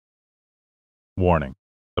Warning: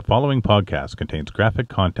 the following podcast contains graphic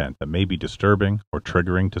content that may be disturbing or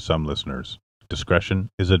triggering to some listeners. Discretion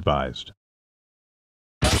is advised.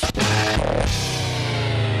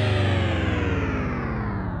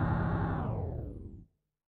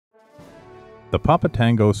 The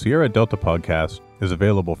papatangosierradelta podcast is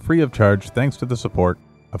available free of charge thanks to the support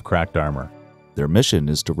of Cracked Armor. Their mission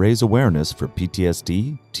is to raise awareness for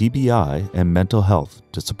PTSD, TBI, and mental health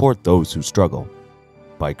to support those who struggle.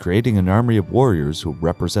 By creating an army of warriors who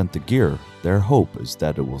represent the gear, their hope is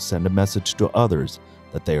that it will send a message to others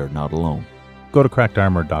that they are not alone. Go to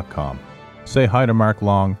crackedarmor.com, say hi to Mark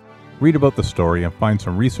Long, read about the story, and find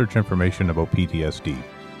some research information about PTSD.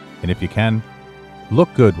 And if you can,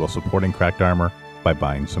 look good while supporting Cracked Armor by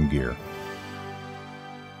buying some gear.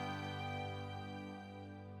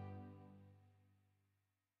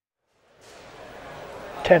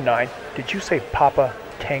 (10-9). Did you say Papa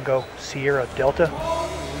Tango Sierra Delta?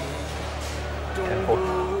 10-4.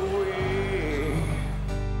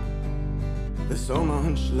 There's so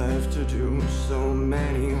much left to do, so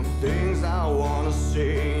many things I wanna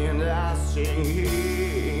say, and I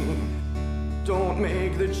say, don't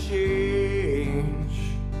make the change.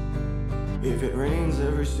 If it rains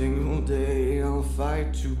every single day, I'll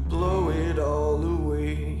fight to blow it all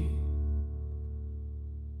away.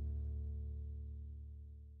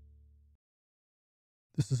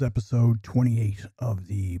 This is episode 28 of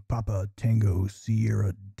the Papa Tango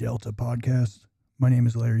Sierra Delta podcast. My name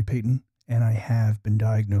is Larry Payton, and I have been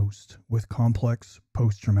diagnosed with complex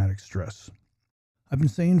post-traumatic stress. I've been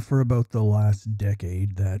saying for about the last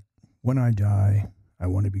decade that when I die, I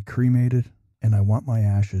want to be cremated, and I want my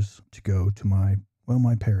ashes to go to my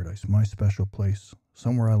paradise, my special place,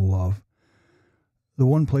 somewhere I love. The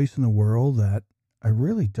one place in the world that I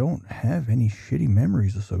really don't have any shitty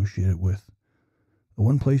memories associated with. The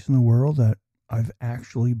one place in the world that I've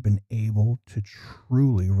actually been able to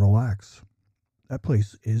truly relax. That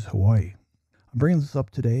place is Hawaii. I'm bringing this up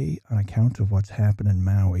today on account of what's happened in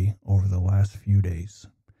Maui over the last few days.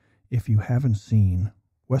 If you haven't seen,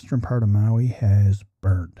 western part of Maui has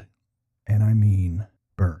burned. And I mean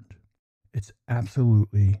burned. It's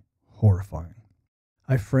absolutely horrifying.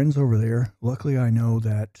 I have friends over there. Luckily, I know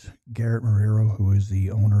that Garrett Marrero, who is the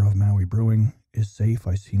owner of Maui Brewing, is safe.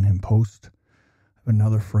 I've seen him post. I have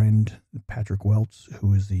another friend, Patrick Weltz,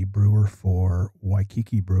 who is the brewer for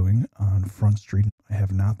Waikiki Brewing on Front Street. I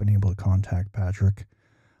have not been able to contact Patrick.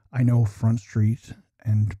 I know Front Street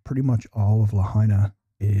and pretty much all of Lahaina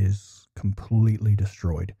is completely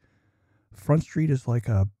destroyed. Front Street is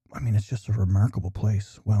it's just a remarkable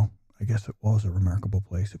place. Well, I guess it was a remarkable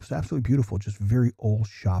place. It was absolutely beautiful, just very old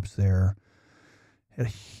shops there. Had a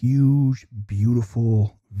huge,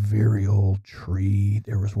 beautiful, very old tree.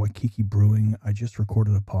 There was Waikiki Brewing. I just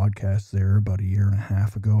recorded a podcast there about a year and a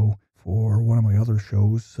half ago for one of my other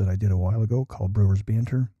shows that I did a while ago called Brewers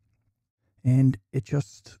Banter. And it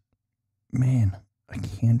just, man, I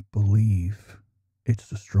can't believe it's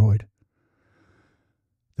destroyed.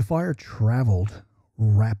 The fire traveled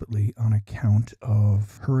rapidly on account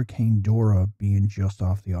of Hurricane Dora being just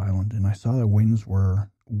off the island. And I saw the winds were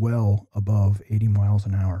well above 80 miles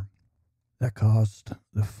an hour. That caused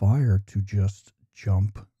the fire to just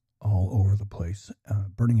jump all over the place.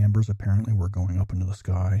 Burning embers apparently were going up into the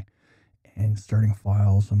sky and starting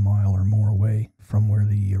fires a mile or more away from where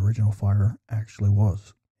the original fire actually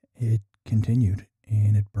was. It continued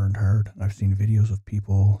and it burned hard. I've seen videos of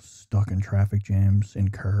people stuck in traffic jams in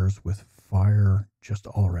cars with fire just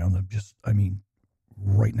all around them.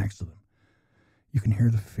 Right next to them. You can hear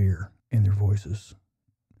the fear in their voices.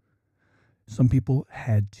 Some people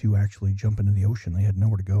had to actually jump into the ocean. They had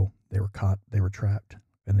nowhere to go. They were caught. They were trapped.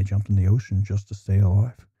 And they jumped in the ocean just to stay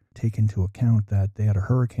alive. Take into account that they had a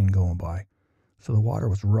hurricane going by. So the water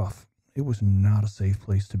was rough. It was not a safe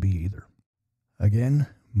place to be either. Again,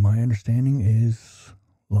 my understanding is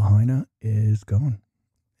Lahaina is gone.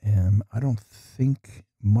 And I don't think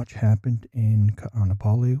much happened in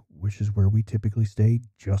Ka'anapali, which is where we typically stay,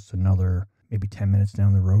 just another maybe 10 minutes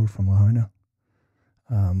down the road from Lahaina.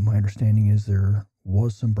 My understanding is there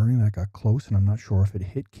was some burning that got close, and I'm not sure if it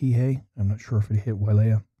hit Kihei. I'm not sure if it hit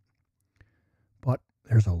Wailea. But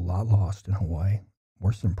there's a lot lost in Hawaii.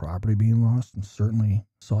 Worse than property being lost, and certainly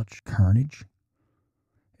such carnage,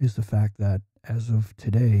 is the fact that as of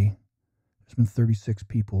today, there's been 36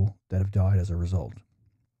 people that have died as a result.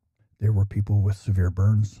 There were people with severe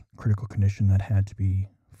burns, critical condition that had to be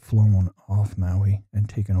flown off Maui and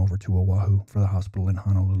taken over to Oahu for the hospital in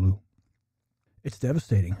Honolulu. It's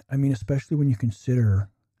devastating. Especially when you consider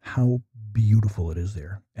how beautiful it is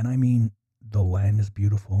there. And the land is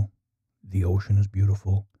beautiful. The ocean is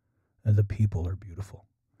beautiful. And the people are beautiful.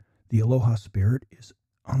 The aloha spirit is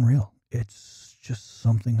unreal. It's just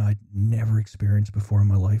something I'd never experienced before in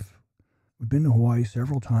my life. We've been to Hawaii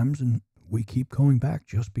several times, and we keep going back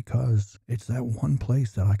just because it's that one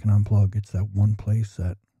place that I can unplug. It's that one place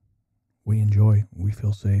that we enjoy. We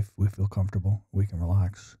feel safe. We feel comfortable. We can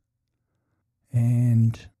relax.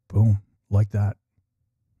 And boom, like that,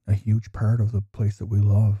 a huge part of the place that we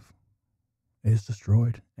love is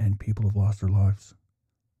destroyed and people have lost their lives.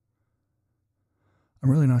 I'm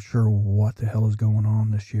really not sure what the hell is going on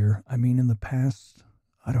this year. I mean, in the past,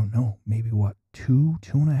 I don't know, maybe two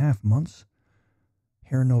and a half months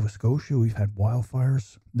here in Nova Scotia, we've had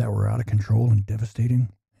wildfires that were out of control and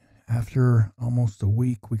devastating. After almost a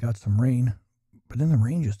week, we got some rain, but then the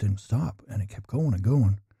rain just didn't stop and it kept going and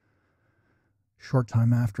going. Short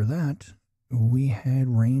time after that, we had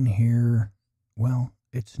rain here. Well,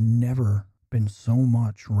 it's never been so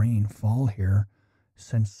much rain fall here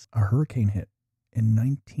since a hurricane hit in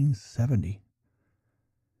 1970.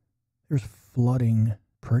 There's flooding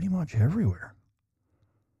pretty much everywhere.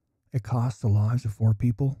 It cost the lives of 4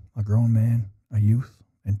 people, a grown man, a youth,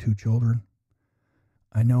 and 2 children.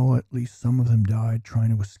 I know at least some of them died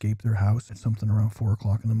trying to escape their house at something around 4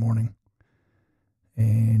 o'clock in the morning.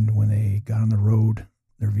 And when they got on the road,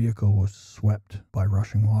 their vehicle was swept by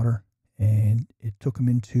rushing water, and it took them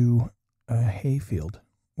into a hayfield.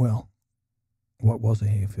 Well, what was a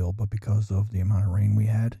hayfield, but because of the amount of rain we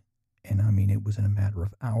had, and I mean it was in a matter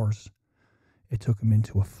of hours, it took them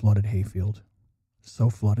into a flooded hayfield. So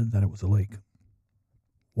flooded that it was a lake.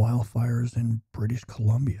 Wildfires in British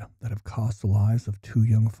Columbia that have cost the lives of 2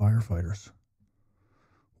 young firefighters.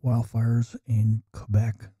 Wildfires in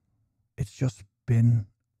Quebec. It's just been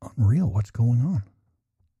unreal what's going on.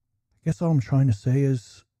 I guess all I'm trying to say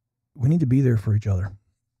is we need to be there for each other.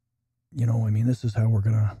 You know, I mean, this is how we're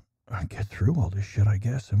going to get through all this shit, I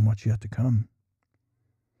guess, and what's yet to come.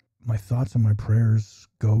 My thoughts and my prayers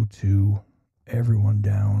go to everyone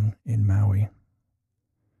down in Maui,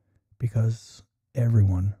 because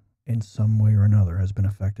everyone in some way or another has been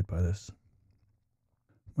affected by this.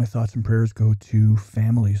 My thoughts and prayers go to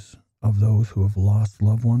families of those who have lost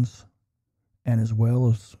loved ones, and as well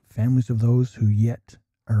as families of those who yet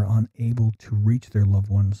are unable to reach their loved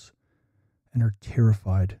ones and are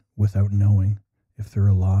terrified without knowing if they're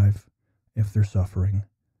alive, if they're suffering,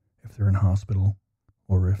 if they're in hospital,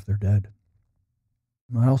 or if they're dead.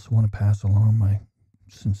 I also want to pass along my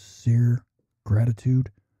sincere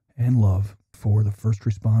gratitude and love for the first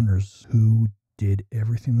responders who did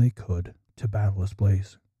everything they could to battle this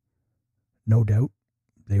blaze. No doubt,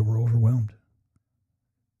 they were overwhelmed.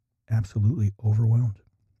 Absolutely overwhelmed.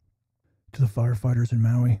 To the firefighters in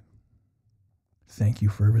Maui, thank you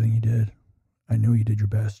for everything you did. I know you did your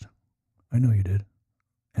best. I know you did.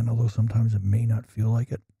 And although sometimes it may not feel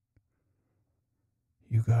like it,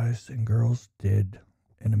 you guys and girls did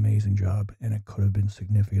an amazing job, and it could have been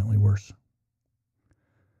significantly worse.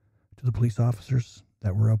 To the police officers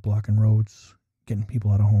that were out blocking roads, getting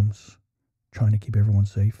people out of homes, trying to keep everyone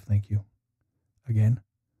safe, thank you. Again,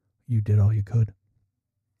 you did all you could.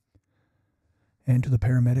 And to the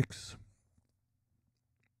paramedics,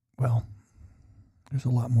 well, there's a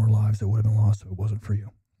lot more lives that would have been lost if it wasn't for you.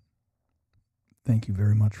 Thank you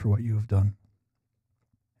very much for what you have done.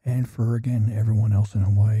 And for, again, everyone else in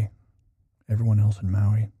Hawaii, everyone else in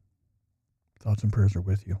Maui, thoughts and prayers are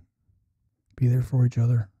with you. Be there for each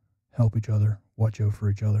other. Help each other, watch out for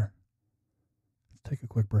each other. Let's take a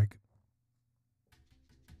quick break.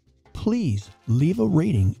 Please leave a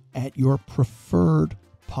rating at your preferred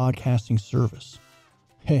podcasting service.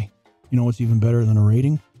 Hey, you know what's even better than a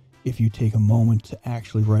rating? If you take a moment to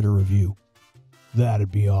actually write a review.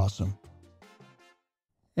 That'd be awesome.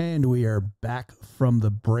 And we are back from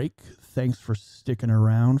the break. Thanks for sticking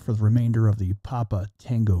around for the remainder of the Papa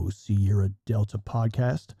Tango Sierra Delta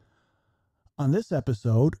podcast. On this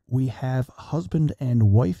episode, we have husband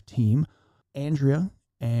and wife team, Andrea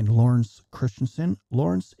and Lawrence Christensen.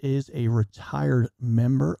 Lawrence is a retired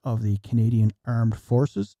member of the Canadian Armed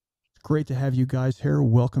Forces. It's great to have you guys here.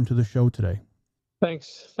 Welcome to the show today.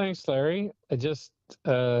 Thanks, Larry. I just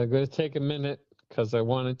going to take a minute because I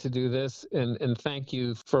wanted to do this and thank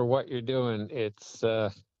you for what you're doing. It's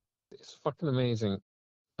fucking amazing.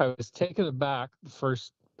 I was taken aback the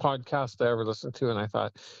first podcast I ever listened to, and I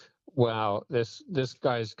thought, wow, this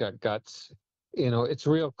guy's got guts. You know, it's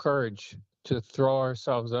real courage to throw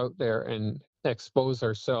ourselves out there and expose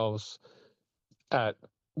ourselves at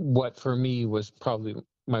what for me was probably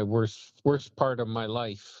my worst part of my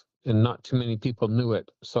life, and not too many people knew it.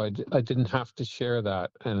 So I didn't have to share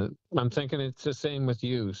that, and I'm thinking it's the same with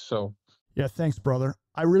you. So Yeah, thanks, brother.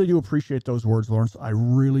 I really do appreciate those words, Lawrence. I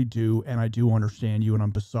really do, and I do understand you, and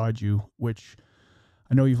I'm beside you, which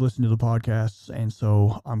I know you've listened to the podcasts, and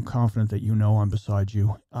so I'm confident that you know I'm beside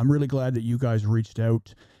you. I'm really glad that you guys reached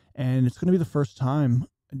out, and it's going to be the first time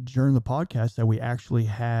during the podcast that we actually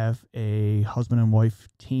have a husband and wife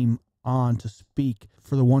team on to speak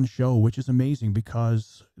for the one show, which is amazing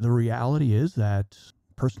because the reality is that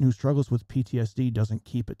a person who struggles with PTSD doesn't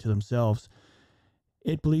keep it to themselves.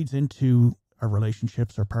 It bleeds into our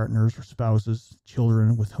relationships, our partners, our spouses,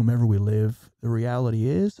 children, with whomever we live. The reality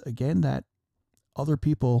is, again, that other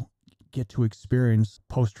people get to experience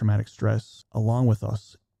post-traumatic stress along with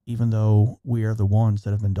us, even though we are the ones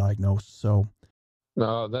that have been diagnosed. So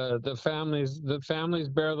No, the families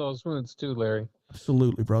bear those wounds too, Larry.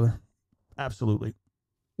 absolutely, brother. Absolutely.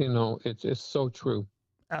 You know, it's so true.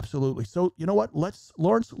 Absolutely. So you know what?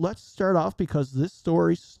 Lawrence, let's start off because this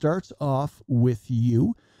story starts off with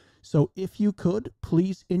you. So if you could,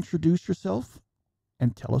 please introduce yourself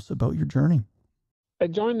and tell us about your journey. I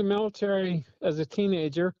joined the military as a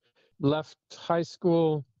teenager, left high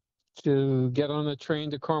school to get on a train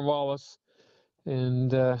to Cornwallis, and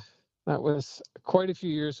that was quite a few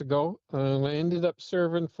years ago. I ended up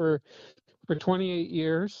serving for 28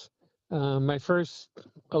 years. My first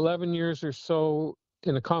 11 years or so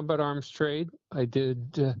in a combat arms trade. I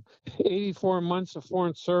did 84 months of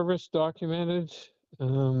foreign service documented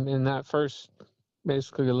in that first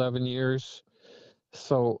basically 11 years.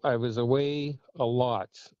 So I was away a lot.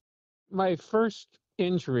 My first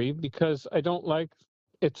injury, because I don't like,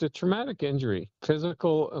 it's a traumatic injury,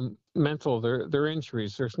 physical, mental, they're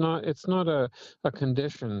injuries. It's not a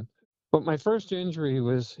condition. But my first injury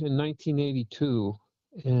was in 1982,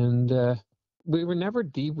 and we were never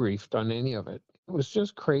debriefed on any of it. It was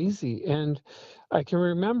just crazy. And I can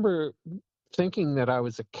remember thinking that I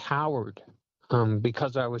was a coward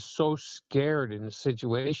because I was so scared in the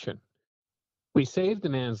situation. We saved a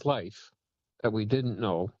man's life that we didn't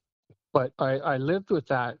know, but I lived with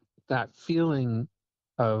that feeling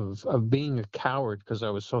of being a coward because I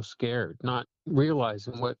was so scared, not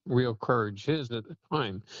realizing what real courage is at the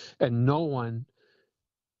time. And no one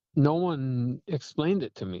explained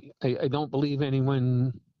it to me. I don't believe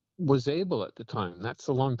anyone was able at the time. That's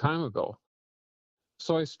a long time ago.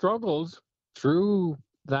 So I struggled through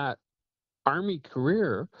that army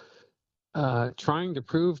career, trying to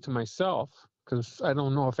prove to myself, because I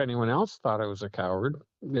don't know if anyone else thought I was a coward.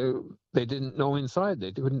 They didn't know inside.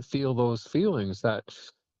 They didn't feel those feelings, that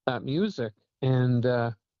music. And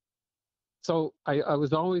so I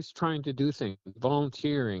was always trying to do things,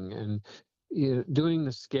 volunteering and doing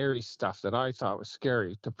the scary stuff that I thought was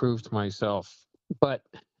scary to prove to myself. But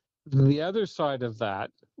the other side of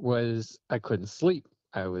that was I couldn't sleep.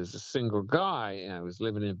 I was a single guy and I was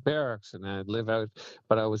living in barracks and I'd live out,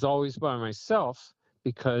 but I was always by myself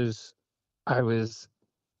because I was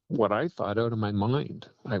what I thought out of my mind.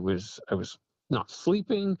 I was not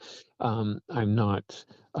sleeping. I'm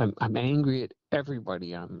angry at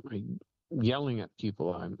everybody. I'm yelling at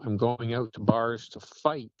people. I'm going out to bars to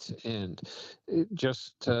fight and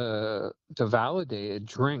just to validate a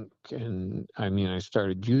drink. And I mean, I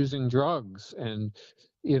started using drugs, and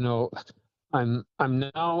you know, I'm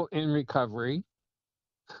now in recovery.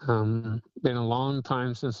 Been a long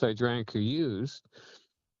time since I drank or used.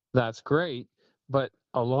 That's great, but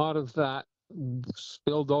a lot of that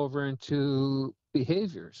spilled over into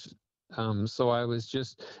behaviors. So I was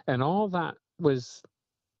just, and all that was,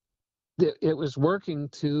 it was working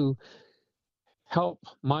to help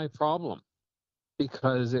my problem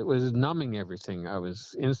because it was numbing everything. I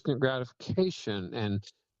was instant gratification and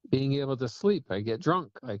being able to sleep. I get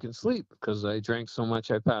drunk, I can sleep because I drank so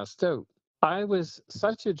much I passed out. I was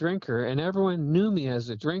such a drinker, and everyone knew me as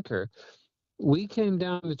a drinker. We came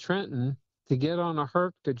down to Trenton to get on a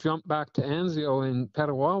herc to jump back to Anzio in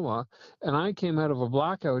Petawawa, and I came out of a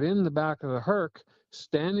blackout in the back of the herc,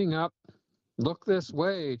 standing up, look this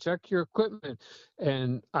way, check your equipment,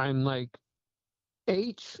 and I'm like,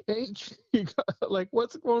 H, like,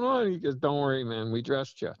 what's going on? He goes, don't worry, man, we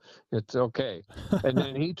dressed you. It's okay. And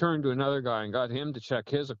then he turned to another guy and got him to check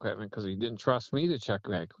his equipment because he didn't trust me to check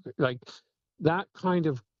my equipment. Like that kind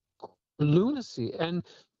of lunacy. And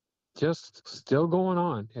just still going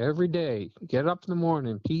on every day. Get up in the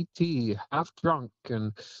morning, PT, half drunk,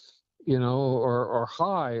 and or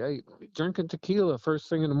high. Drinking tequila first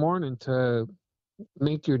thing in the morning to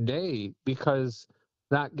make your day because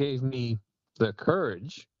that gave me the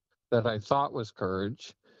courage that I thought was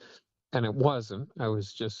courage, and it wasn't. I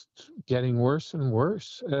was just getting worse and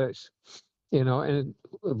worse. And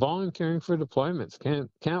volunteering for deployments.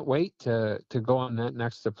 Can't wait to go on that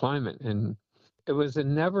next deployment and it was a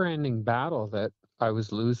never-ending battle that I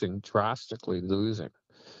was losing, drastically losing.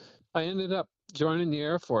 I ended up joining the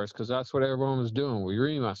Air Force because that's what everyone was doing. We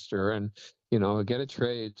remuster and, get a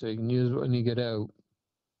trade so you can use it when you get out.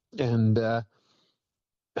 And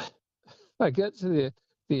I get to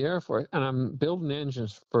the Air Force and I'm building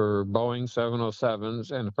engines for Boeing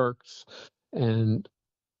 707s and Hercs. And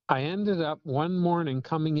I ended up one morning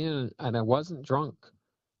coming in and I wasn't drunk.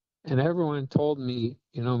 And everyone told me,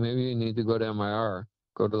 maybe you need to go to MIR,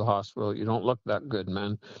 go to the hospital. You don't look that good,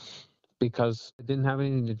 man, because I didn't have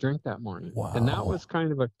anything to drink that morning. Wow. And that was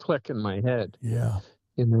kind of a click in my head. Yeah.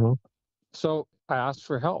 So I asked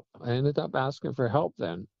for help. I ended up asking for help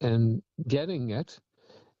then and getting it.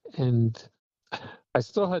 And I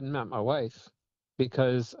still hadn't met my wife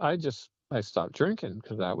because I stopped drinking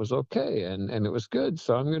because that was okay and it was good.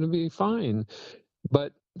 So I'm going to be fine.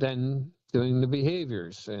 But then doing the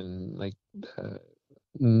behaviors and like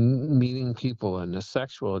meeting people and the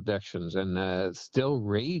sexual addictions and still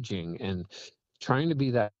raging and trying to be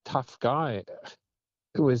that tough guy.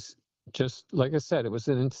 It was just, like I said, it was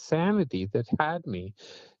an insanity that had me.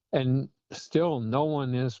 And still no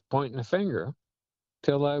one is pointing a finger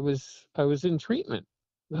till I was in treatment.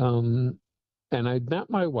 And I'd met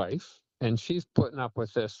my wife and she's putting up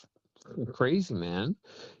with this crazy man.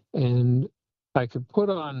 And I could put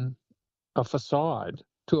on a facade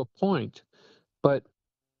to a point, but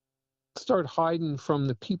start hiding from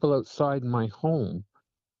the people outside my home,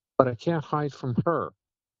 but I can't hide from her.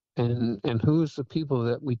 And who's the people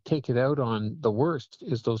that we take it out on the worst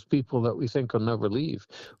is those people that we think will never leave,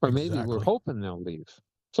 or maybe we're hoping they'll leave.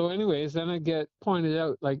 So anyways, then I get pointed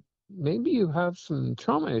out, like, maybe you have some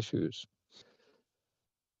trauma issues.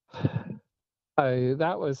 I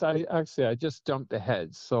just jumped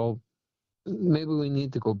ahead. So maybe we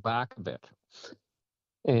need to go back a bit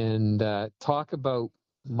and talk about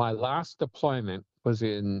my last deployment was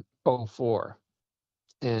in 2004,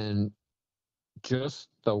 and just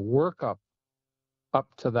the workup up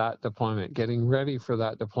to that deployment, getting ready for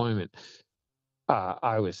that deployment,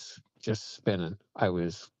 I was just spinning. I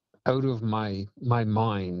was out of my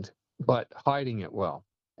mind, but hiding it well.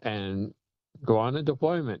 And go on a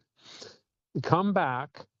deployment, come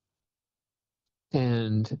back,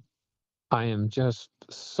 and I am just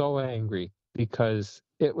so angry because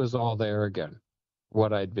it was all there again.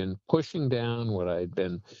 What I'd been pushing down, what I'd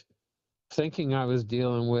been thinking I was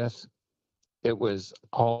dealing with, it was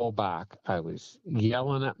all back. I was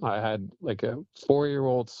yelling at I had like a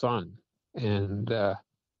 4-year-old son, and there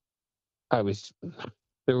was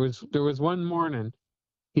one morning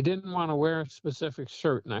he didn't want to wear a specific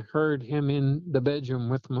shirt, and I heard him in the bedroom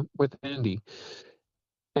with Andy,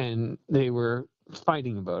 and they were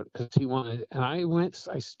fighting about it because he wanted. And I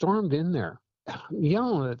stormed in there,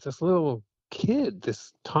 yelling at this little kid,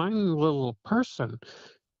 this tiny little person,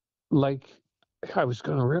 like I was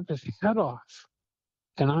going to rip his head off.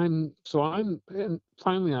 And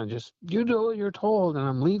finally I just, you do what you're told, and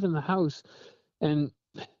I'm leaving the house, and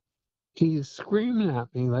he's screaming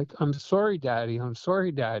at me like, I'm sorry, Daddy, I'm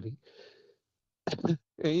sorry, Daddy.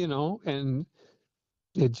 And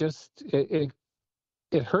it just, it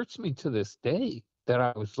hurts me to this day that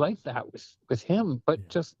I was like that with him, but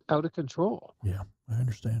just out of control. Yeah, I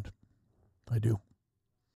understand. I do.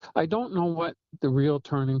 I don't know what the real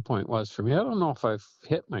turning point was for me. I don't know if I've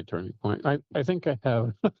hit my turning point. I think I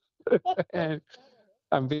have. And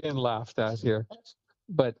I'm being laughed at here.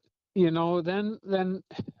 But, then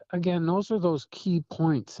again, those are those key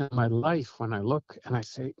points in my life when I look and I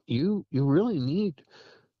say, you really need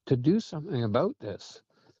to do something about this.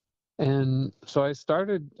 And so I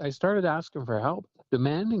started asking for help,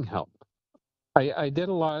 demanding help. I did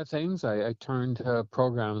a lot of things. I turned to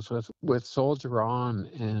programs with Soldier On,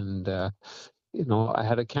 and I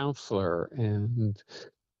had a counselor, and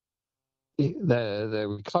the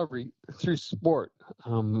recovery through sport.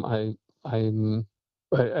 I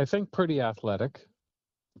think pretty athletic.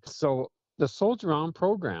 So the Soldier On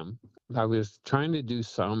program, I was trying to do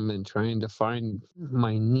some and trying to find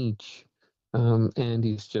my niche.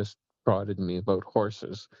 Andy's just prodded me about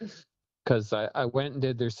horses, because I went and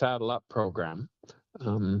did their Saddle Up program.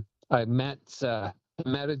 I met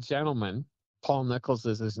a gentleman, Paul Nichols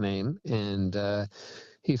is his name, and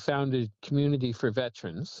he founded Community for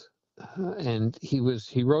Veterans, and he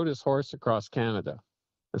rode his horse across Canada,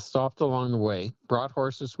 stopped along the way, brought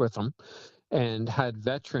horses with him, and had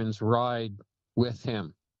veterans ride with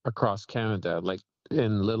him across Canada, like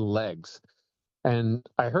in little legs. And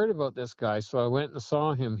I heard about this guy, so I went and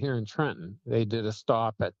saw him here in Trenton. They did a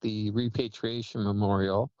stop at the Repatriation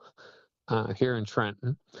Memorial here in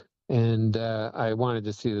Trenton, and I wanted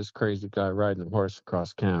to see this crazy guy riding a horse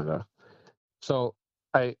across Canada. So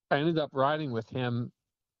I ended up riding with him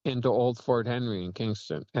into Old Fort Henry in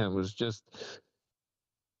Kingston, and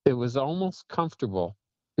it was almost comfortable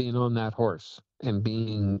being on that horse and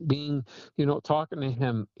being talking to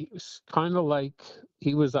him. He was kind of like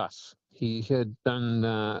he was us. He had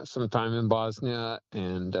done some time in Bosnia,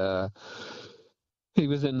 and he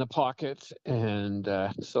was in the pocket, and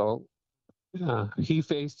so he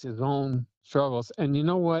faced his own struggles. And you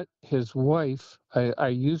know what? His wife, I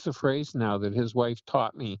use a phrase now that his wife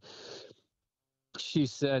taught me. She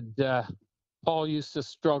said, Paul used to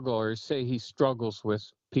struggle, or say he struggles with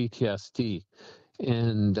PTSD.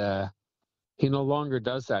 And he no longer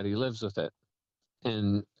does that. He lives with it.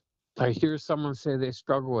 And I hear someone say they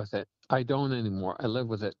struggle with it. I don't anymore. I live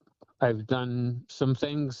with it. I've done some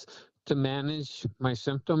things to manage my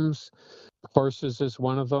symptoms. Horses is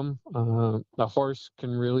one of them. The horse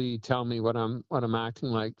can really tell me what I'm acting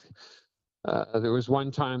like. There was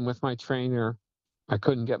one time with my trainer, I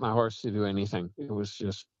couldn't get my horse to do anything.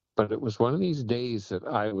 But it was one of these days that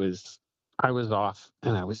I was off,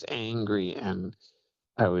 and I was angry, and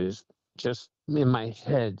I was just in my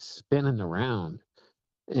head spinning around.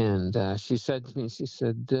 And she said to me,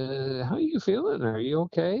 how are you feeling? Are you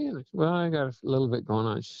okay? And I said, well, I got a little bit going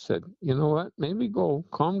on. She said, you know what? Maybe go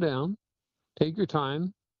calm down, take your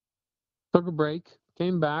time, took a break,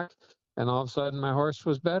 came back, and all of a sudden my horse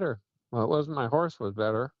was better. Well, it wasn't my horse was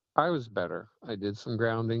better. I was better. I did some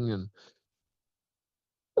grounding,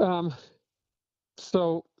 and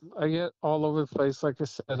so I get all over the place. Like I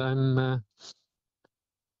said, I'm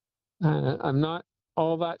not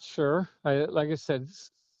all that sure. Like I said,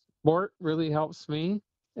 sport really helps me,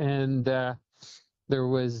 and there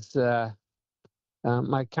was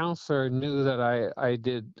my counselor knew that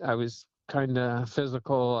I was kind of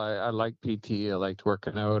physical. I liked PT. I liked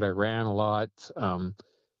working out. I ran a lot,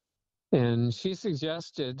 and she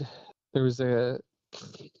suggested there was a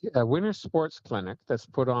winter sports clinic that's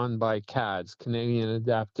put on by CADS, Canadian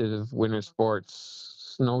Adaptive Winter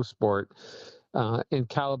Sports Snow Sport, in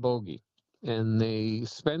Calabogie. And they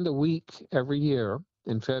spend a week every year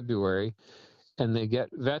in February, and they get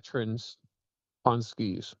veterans on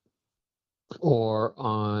skis or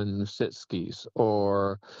on sit skis,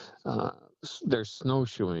 or there's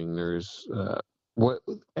snowshoeing, there's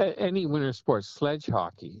any winter sports, sledge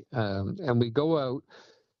hockey, and we go out.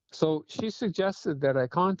 So she suggested that I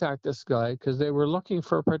contact this guy because they were looking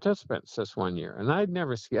for participants this one year. And I'd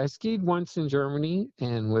never skied. I skied once in Germany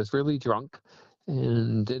and was really drunk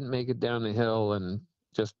and didn't make it down the hill and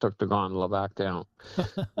just took the gondola back down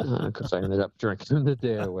because I ended up drinking the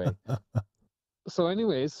day away. So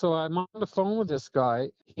anyways, so I'm on the phone with this guy.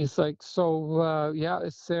 He's like, so yeah,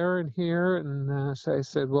 it's there and here. And so I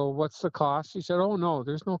said, well, what's the cost? He said, oh, no,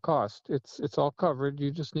 there's no cost. It's all covered.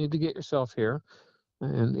 You just need to get yourself here.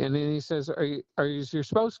 And then he says, is your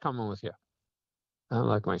spouse coming with you? I'm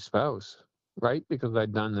like, my spouse, right? Because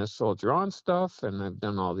I'd done this soldier on stuff, and I've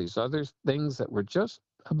done all these other things that were just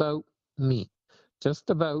about me, just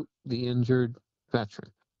about the injured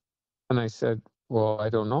veteran. And I said, well, I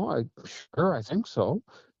don't know. I think so.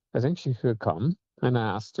 I think she could come. And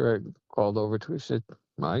I asked her, I called over to her, she said,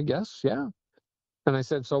 well, I guess, yeah. And I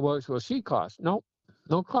said, so what will she cost? Nope,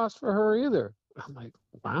 no cost for her either. I'm like,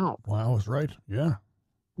 wow. Wow, I was right. Yeah.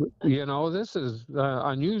 This is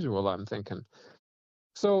unusual, I'm thinking.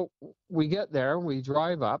 So we get there, we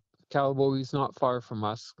drive up. Calabogie's not far from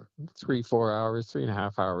us,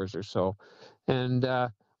 3.5 hours or so. And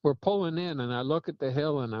we're pulling in, and I look at the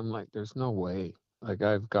hill, and I'm like, there's no way. Like,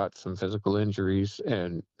 I've got some physical injuries,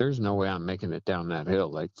 and there's no way I'm making it down that hill.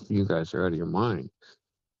 Like, you guys are out of your mind.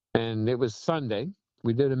 And it was Sunday.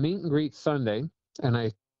 We did a meet and greet Sunday, and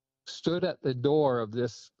I stood at the door of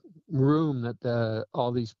this room that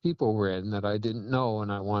all these people were in that I didn't know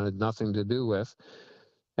and I wanted nothing to do with.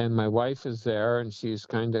 And my wife is there, and she's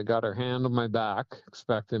kind of got her hand on my back,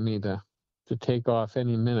 expecting me to take off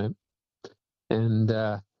any minute.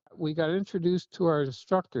 And we got introduced to our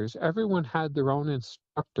instructors. Everyone had their own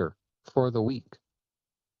instructor for the week.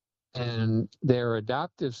 And they're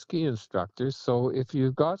adaptive ski instructors. So if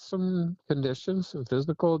you've got some conditions, some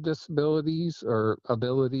physical disabilities or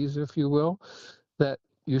abilities, if you will, that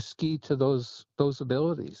you ski to those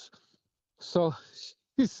abilities. So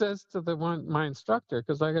he says to my instructor,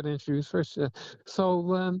 because I got introduced first,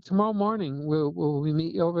 so tomorrow morning will we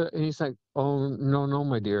meet you over? And he's like, oh, no,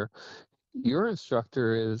 my dear, your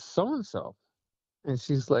instructor is so-and-so. And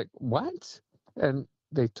she's like, what? And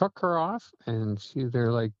they took her off, and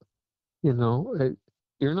they're like, you're not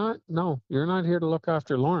here to look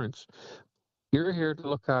after Lawrence. You're here to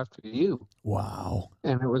look after you. Wow.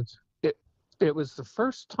 And it was the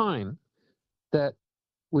first time that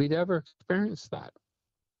we'd ever experienced that.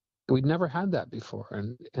 We'd never had that before.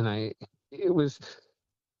 It was,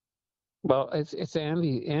 well, it's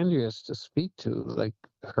Andrea's to speak to, like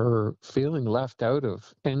her feeling left out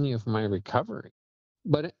of any of my recovery.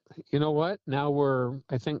 But you know what? Now we're,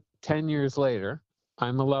 I think, 10 years later.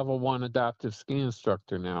 I'm a level 1 adaptive ski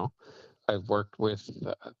instructor now. I've worked with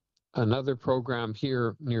another program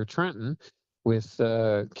here near Trenton with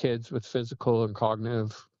kids with physical and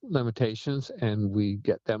cognitive limitations, and we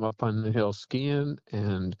get them up on the hill skiing.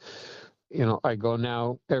 And I go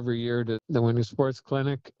now every year to the Winter Sports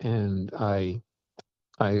Clinic, and I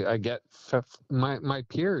get my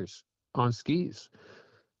peers on skis.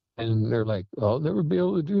 And they're like, "I'll never be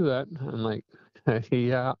able to do that." I'm like,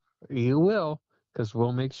 "Yeah, you will, because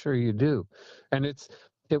we'll make sure you do." And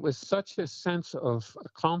it was such a sense of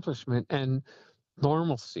accomplishment and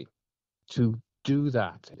normalcy to do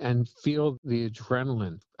that and feel the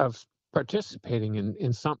adrenaline of participating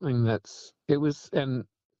in something and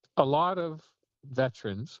a lot of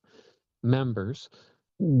veterans, members,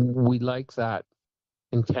 we like that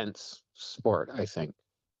intense sport, I think.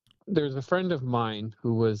 There's a friend of mine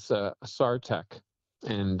who was a SAR tech,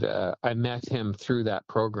 and I met him through that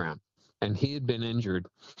program. And he had been injured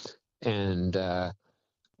and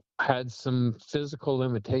had some physical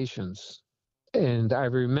limitations. And I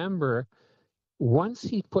remember once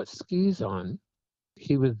he put skis on,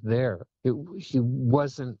 he was there. There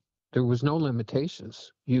was no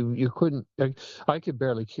limitations. You couldn't, I could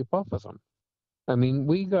barely keep up with him. I mean,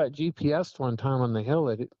 we got GPSed one time on the hill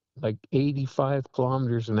at like 85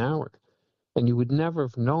 kilometers an hour. And you would never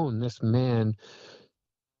have known this man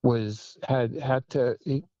had to,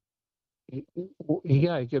 he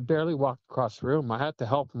could barely walk across the room. I had to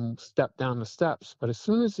help him step down the steps. But as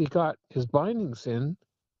soon as he got his bindings in,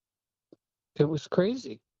 it was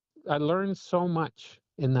crazy. I learned so much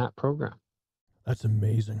in that program. That's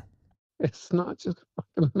amazing. It's not just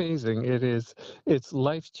amazing. It's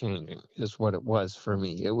life-changing is what it was for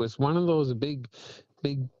me. It was one of those big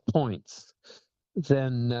points.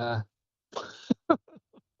 Then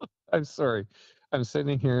I'm sorry. I'm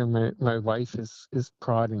sitting here and my wife is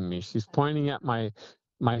prodding me. She's pointing at my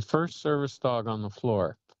first service dog on the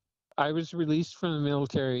floor. I was released from the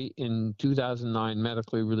military in 2009,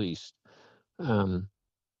 medically released.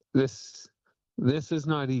 This is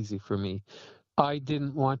not easy for me. I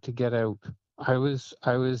didn't want to get out. I was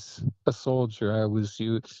a soldier.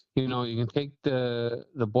 You can take the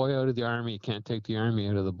boy out of the army, you can't take the army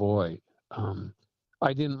out of the boy.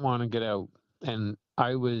 I didn't want to get out, and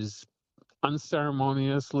I was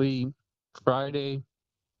unceremoniously Friday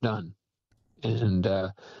done, and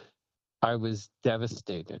I was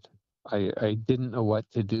devastated. I didn't know what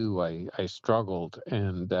to do. I struggled,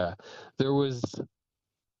 and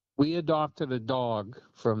we adopted a dog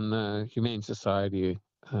from the Humane Society,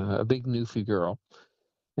 a big Newfie girl,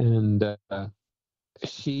 and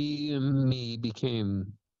she and me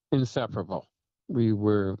became inseparable.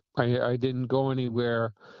 I didn't go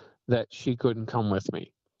anywhere that she couldn't come with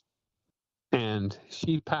me. And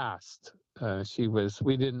she passed.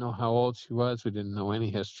 We didn't know how old she was. We didn't know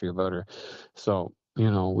any history about her. So,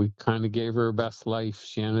 we kind of gave her her best life.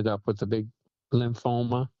 She ended up with a big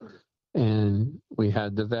lymphoma, and we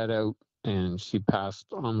had the vet out, and she passed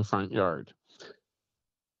on the front yard.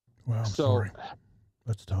 Wow, I'm sorry.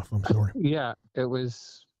 That's tough. I'm sorry. Yeah, it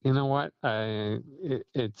was, you know what?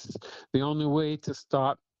 It's the only way to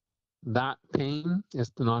stop that pain is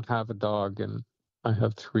to not have a dog, and I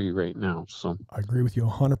have 3 right now. So I agree with you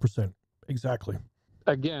 100%. Exactly.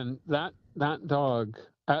 Again, that dog,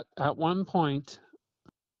 at one point,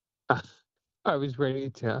 I was ready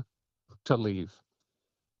to leave.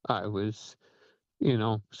 I was,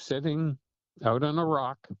 sitting out on a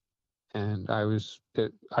rock, and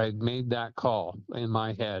I'd made that call in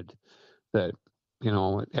my head that,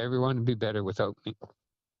 everyone would be better without me.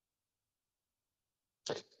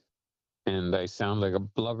 And I sound like a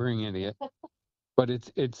blubbering idiot, but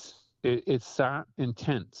it's that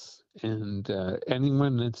intense, and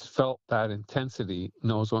anyone that's felt that intensity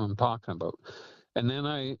knows what I'm talking about. And then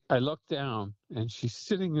I look down, and she's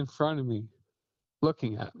sitting in front of me,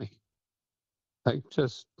 looking at me, like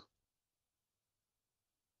just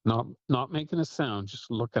not making a sound,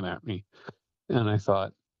 just looking at me. And I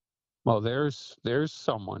thought, well, there's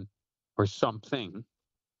someone or something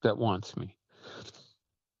that wants me.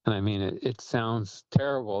 And I mean, it sounds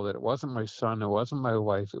terrible that it wasn't my son, it wasn't my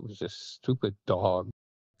wife, it was this stupid dog.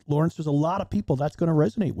 Lawrence, there's a lot of people that's going to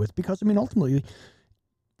resonate with, because, I mean, ultimately,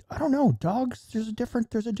 I don't know, dogs, there's a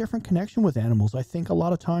different connection with animals. I think a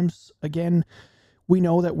lot of times, again, we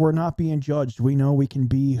know that we're not being judged. We know we can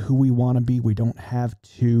be who we want to be. We don't have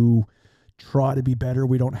to try to be better.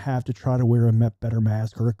 We don't have to try to wear a better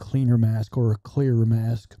mask or a cleaner mask or a clearer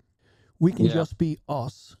mask. We can just be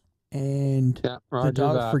us, and the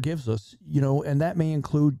dog forgives us, and that may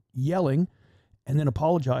include yelling and then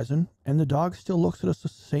apologizing, and the dog still looks at us the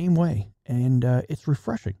same way, and it's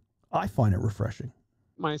refreshing. I find it refreshing.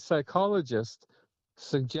 My psychologist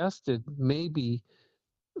suggested maybe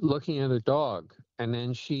looking at a dog, and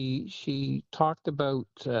then she talked about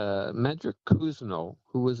Medrick Cousineau,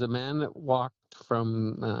 who was a man that walked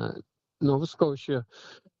from Nova Scotia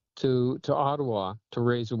to Ottawa to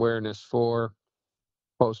raise awareness for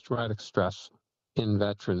post-traumatic stress in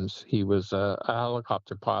veterans. He was a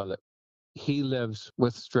helicopter pilot. He lives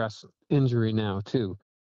with stress injury now too.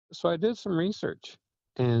 So I did some research,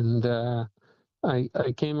 and I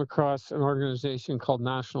came across an organization called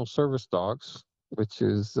National Service Dogs, which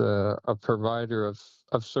is a provider of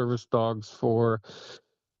service dogs for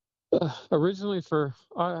originally for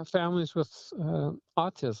families with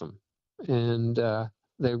autism. And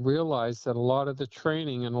they realized that a lot of the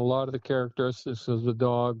training and a lot of the characteristics of the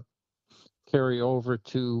dog carry over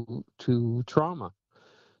to trauma.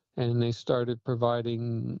 And they started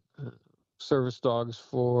providing service dogs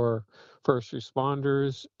for first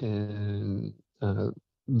responders and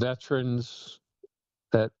veterans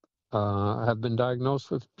that have been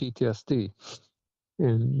diagnosed with PTSD.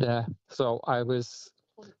 And so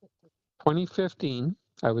 2015,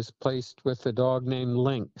 I was placed with a dog named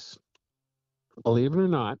Lynx. Believe it or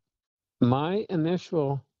not, my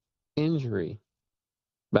initial injury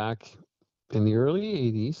back in the early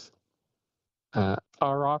 80s,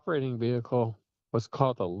 our operating vehicle was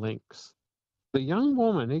called a Lynx. The young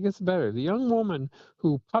woman, it gets better, the young woman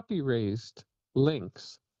who puppy raised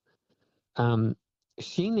Lynx,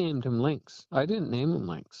 she named him Lynx. I didn't name him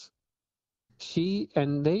Lynx.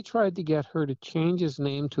 And they tried to get her to change his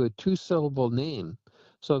name to a 2-syllable name.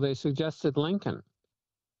 So they suggested Lincoln.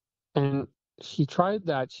 And she tried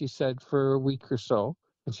that, she said, for a week or so.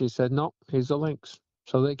 And she said, no, he's a Lynx.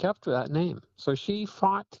 So they kept that name. So she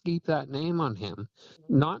fought to keep that name on him,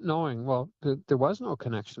 not knowing, well, there was no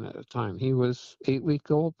connection at the time. He was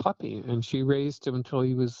 8-week-old puppy, and she raised him until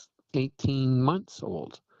he was 18 months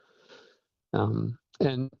old.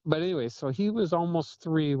 But anyway, so he was almost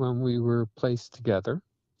 3 when we were placed together,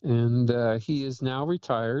 and he is now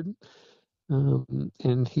retired,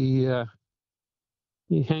 and he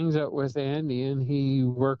hangs out with Andy, and he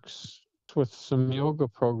works with some yoga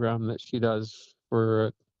program that she does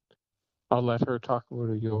for. I'll let her talk about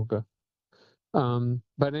her yoga.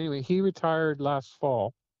 But anyway, he retired last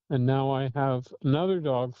fall, and now I have another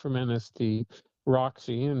dog from NSD,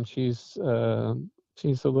 Roxy, and she's a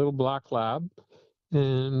little black lab.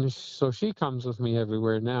 And so she comes with me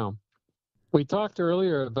everywhere now. We talked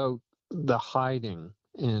earlier about the hiding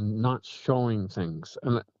and not showing things.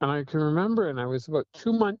 And I can remember, and I was about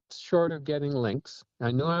 2 months short of getting Lynx.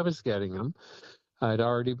 I knew I was getting them. I'd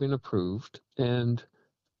already been approved. And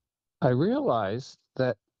I realized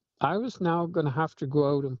that I was now going to have to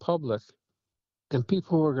go out in public, and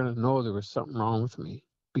people were going to know there was something wrong with me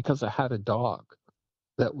because I had a dog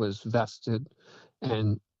that was vested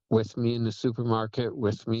and with me in the supermarket,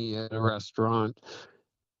 with me at a restaurant.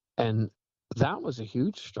 And that was a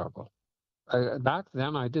huge struggle. Back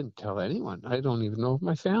then, I didn't tell anyone. I don't even know if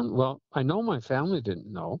my family, well, I know my family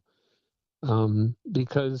didn't know,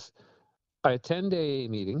 because I attend AA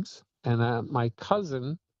meetings, and my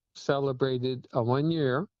cousin celebrated a 1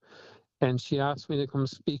 year, and she asked me to come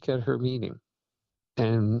speak at her meeting.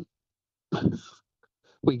 And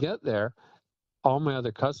we get there, all my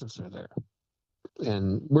other cousins are there,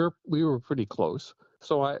 and we were pretty close.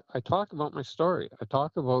 So I talk about my story. I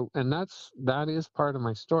talk about, and that is part of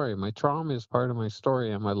my story. My trauma is part of my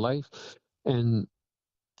story and my life. And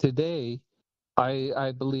today,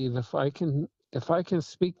 I believe if I can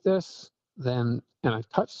speak this, then, and I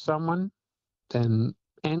touch someone, then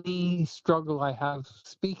any struggle I have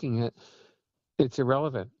speaking it, it's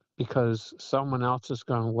irrelevant, because someone else has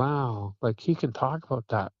gone, wow, like he can talk about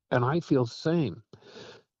that, and I feel the same.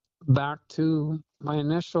 Back to my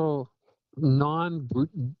initial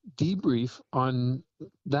non-debrief on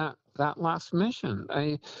that last mission.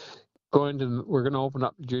 We're going to open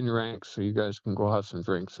up junior ranks so you guys can go have some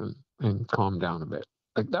drinks and calm down a bit.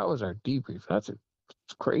 Like, that was our debrief. It's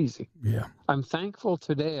crazy. Yeah. I'm thankful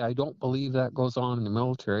today. I don't believe that goes on in the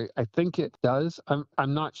military. I think it does.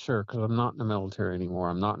 I'm not sure, because I'm not in the military anymore.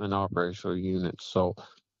 I'm not in an operational unit, so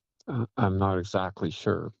I'm not exactly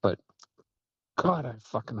sure. But God, I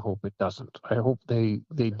fucking hope it doesn't. I hope they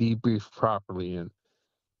debrief properly. And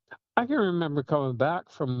I can remember coming back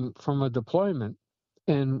from a deployment,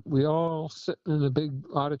 and we all sitting in a big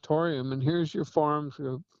auditorium, and here's your forms.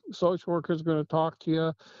 Your social worker is going to talk to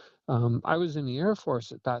you. I was in the Air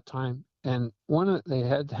Force at that time, and they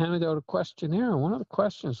had handed out a questionnaire. One of the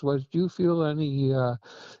questions was, "Do you feel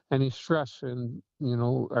any stress? And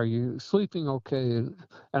are you sleeping okay?"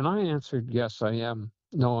 And I answered, "Yes, I am."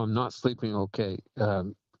 "No, I'm not sleeping okay."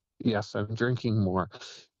 "Yes, I'm drinking more."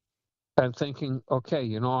 And thinking,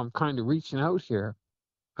 okay, I'm kind of reaching out here.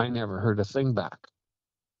 I never heard a thing back.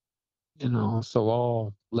 So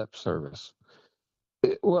all lip service.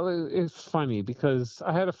 It's funny because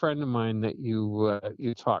I had a friend of mine that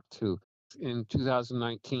you talked to in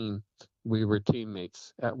 2019. We were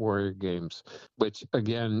teammates at Warrior Games, which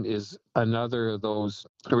again is another of those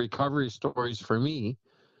recovery stories for me,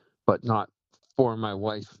 but not for my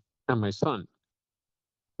wife and my son.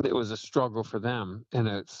 It was a struggle for them, and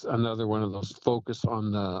it's another one of those focus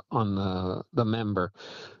on the member,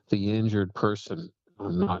 the injured person.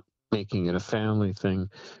 I'm not making it a family thing.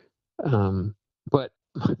 But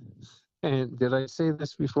and did I say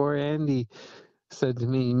this before? Andy said to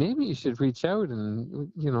me, maybe you should reach out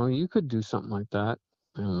and you could do something like that.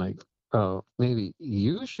 And I'm like, oh, maybe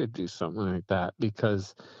you should do something like that,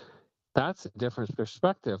 because that's a different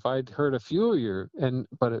perspective. I'd heard a few of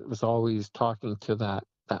but it was always talking to that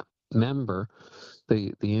member,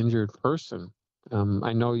 the injured person.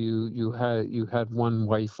 I know you had one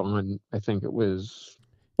wife on. I think it was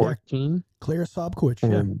 14. Claire Sobkowicz.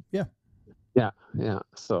 And yeah. yeah.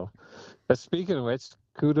 So, but speaking of which,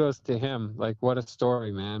 kudos to him. Like, what a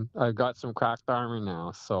story, man! I've got some cracked armor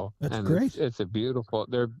now, so That's and great. it's a beautiful.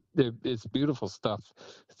 It's beautiful stuff.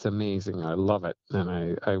 It's amazing. I love it,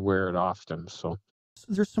 and I wear it often. So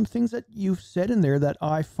There's some things that you've said in there that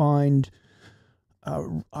I find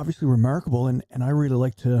obviously remarkable, and I really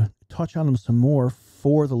like to touch on them some more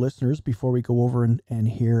for the listeners before we go over and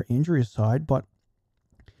hear Andrea's side. But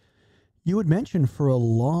you had mentioned for a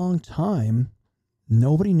long time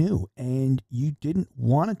nobody knew, and you didn't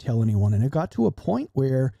want to tell anyone, and it got to a point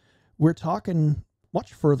where we're talking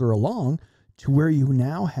much further along to where you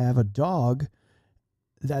now have a dog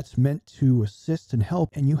that's meant to assist and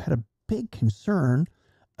help, and you had a big concern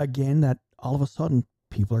again that all of a sudden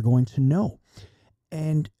people are going to know.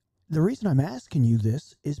 And the reason I'm asking you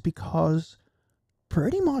this is because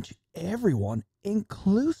pretty much everyone,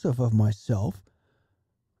 inclusive of myself,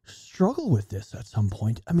 struggle with this at some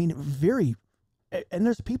point. I mean, and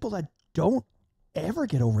there's people that don't ever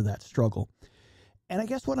get over that struggle. And I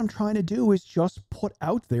guess what I'm trying to do is just put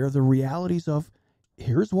out there the realities of,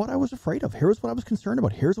 here's what I was afraid of. Here's what I was concerned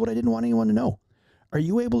about. Here's what I didn't want anyone to know. Are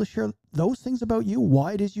you able to share those things about you?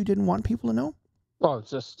 Why it is you didn't want people to know? well,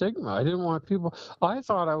 it's a stigma. I didn't want people. I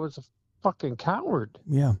thought I was a fucking coward.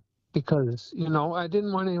 Yeah. Because I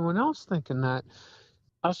didn't want anyone else thinking that.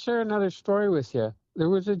 I'll share another story with you. There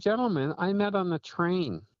was a gentleman I met on the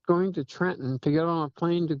train going to Trenton to get on a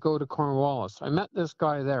plane to go to Cornwallis. I met this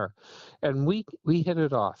guy there, and we hit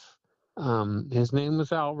it off. His name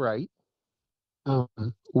was Al Wright.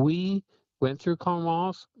 We went through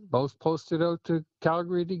Cornwallis, both posted out to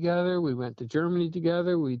Calgary together. We went to Germany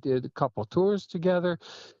together. We did a couple tours together.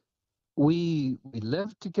 We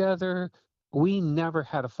lived together. We never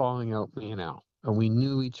had a falling out, me and Al. And we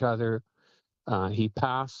knew each other. He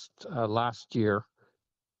passed last year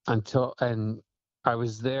and I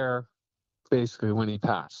was there basically when he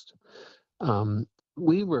passed.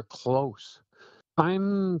 We were close.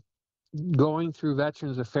 I'm going through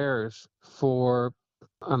Veterans Affairs for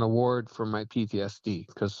an award for my PTSD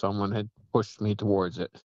because someone had pushed me towards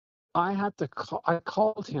it. I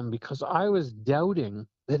called him because I was doubting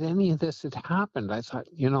that any of this had happened. I thought,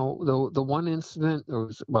 the one incident, there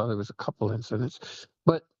was a couple incidents,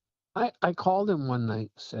 but I called him one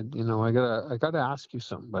night, said, I gotta ask you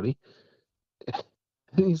something, buddy.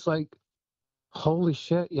 And he's like, holy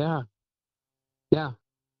shit, yeah.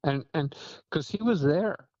 And because he was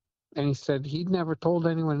there, and he said he'd never told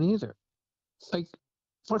anyone either. Like,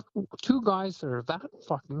 two guys that are that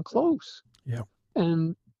fucking close. Yeah.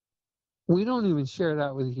 And we don't even share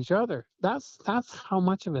that with each other. That's how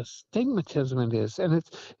much of a stigmatism it is, and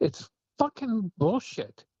it's fucking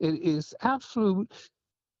bullshit. It is absolute.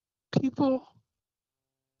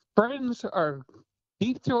 Friends are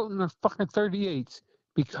deep throating their fucking 38s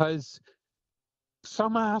because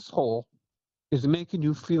some asshole is making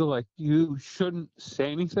you feel like you shouldn't say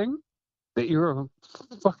anything, that you're a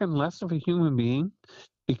fucking less of a human being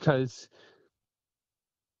because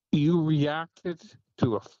you reacted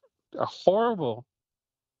to a horrible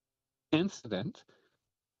incident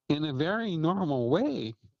in a very normal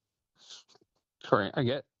way. Sorry, I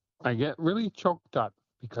get really choked up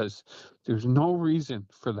because there's no reason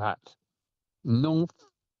for that. No,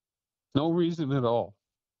 no reason at all.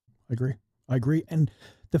 I agree. And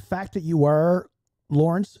the fact that you are,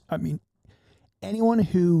 Lawrence, I mean, anyone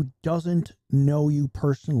who doesn't know you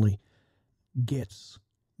personally gets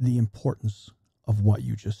the importance of what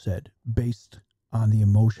you just said based on the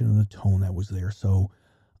emotion and the tone that was there. So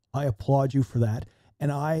I applaud you for that.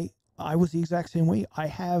 And I was the exact same way. I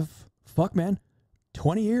have, fuck man,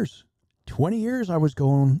 20 years. 20 years I was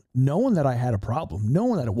going, knowing that I had a problem,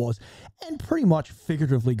 knowing that it was, and pretty much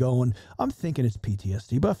figuratively going, I'm thinking it's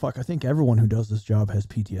PTSD, but fuck, I think everyone who does this job has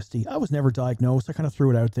PTSD. I was never diagnosed. I kind of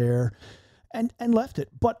threw it out there and left it.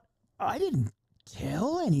 But I didn't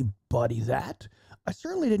tell anybody that. I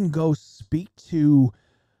certainly didn't go speak to,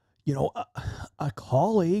 you know, a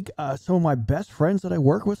colleague, some of my best friends that I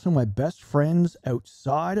work with, some of my best friends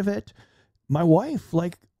outside of it, my wife.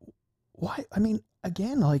 Like, why? I mean,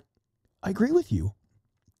 again, like, I agree with you.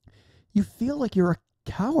 You feel like you're a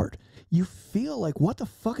coward. You feel like, what the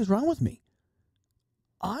fuck is wrong with me?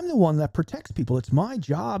 I'm the one that protects people. It's my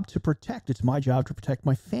job to protect. It's my job to protect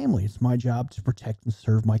my family. It's my job to protect and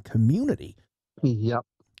serve my community. Yep.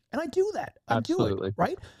 And I do that. I Absolutely. do it,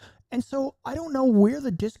 right? And so I don't know where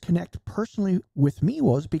the disconnect personally with me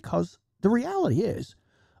was, because the reality is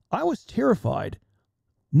I was terrified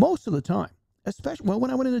most of the time, especially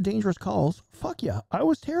when I went into dangerous calls. Fuck yeah, I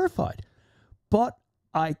was terrified. But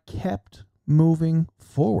I kept moving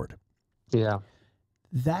forward. Yeah.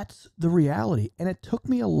 That's the reality. And it took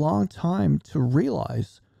me a long time to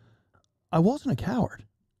realize I wasn't a coward.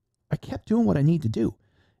 I kept doing what I need to do.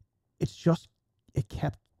 It's just, it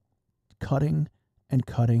kept cutting and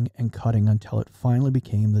cutting and cutting until it finally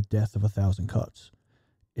became the death of 1,000 cuts.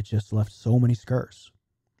 It just left so many scars.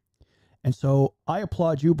 And so I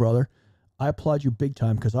applaud you, brother. I applaud you big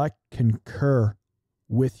time, because I concur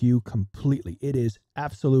with you completely. It is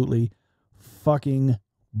absolutely fucking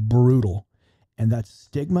brutal. And that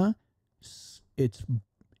stigma, it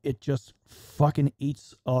just fucking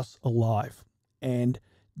eats us alive. And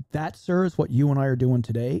that, sir, is what you and I are doing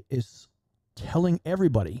today, is telling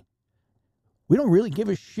everybody, we don't really give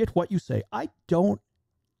a shit what you say. I don't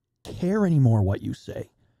care anymore what you say,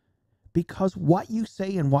 because what you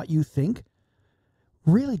say and what you think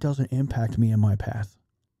really doesn't impact me in my path.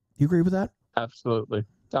 You agree with that? Absolutely.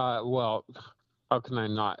 Well, how can I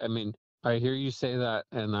not? I mean, I hear you say that,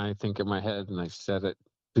 and I think in my head, and I've said it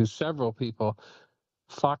to several people,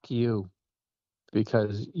 fuck you,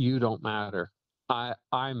 because you don't matter.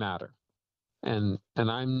 I matter. And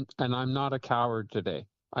I'm not a coward today.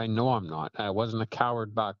 I know I'm not. I wasn't a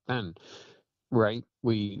coward back then. Right?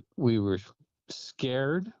 We were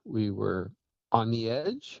scared, we were on the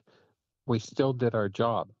edge. We still did our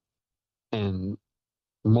job. And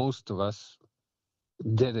most of us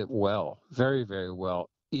did it well, very, very well,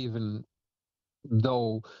 even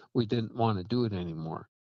though we didn't want to do it anymore.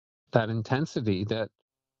 That intensity that,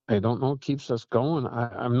 I don't know, keeps us going.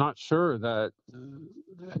 I'm not sure that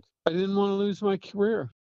I didn't want to lose my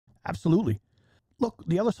career. Absolutely. Look,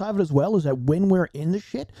 the other side of it as well is that when we're in the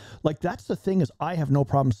shit, like, that's the thing, is I have no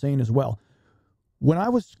problem saying as well. When I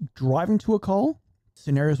was driving to a call,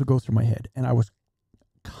 scenarios would go through my head, and I was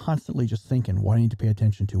constantly just thinking what I need to pay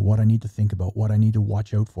attention to, what I need to think about, what I need to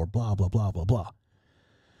watch out for, blah, blah, blah, blah, blah.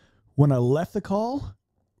 When I left the call,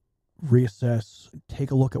 reassess,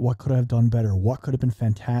 take a look at what could I have done better, what could have been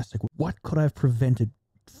fantastic, what could I have prevented.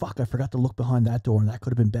 Fuck, I forgot to look behind that door, and that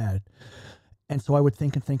could have been bad. And so I would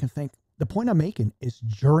think and think and think. The point I'm making is,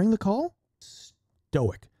 during the call,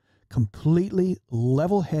 stoic, completely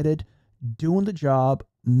level-headed, doing the job,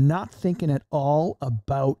 not thinking at all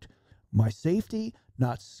about my safety,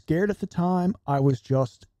 not scared at the time. I was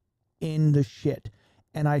just in the shit.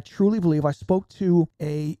 And I truly believe, I spoke to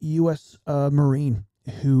a U.S. Marine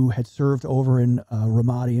who had served over in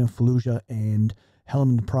Ramadi and Fallujah and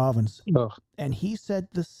Helmand province. Ugh. And he said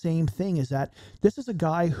the same thing, is that this is a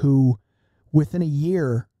guy who, within a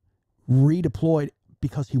year, redeployed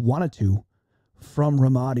because he wanted to, from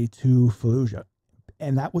Ramadi to Fallujah.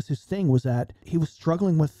 And that was his thing, was that he was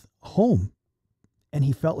struggling with home. And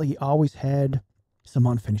he felt like he always had some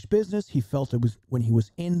unfinished business. He felt it was, when he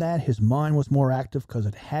was in that, his mind was more active because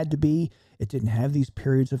it had to be. It didn't have these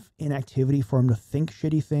periods of inactivity for him to think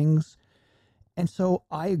shitty things. And so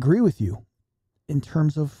I agree with you in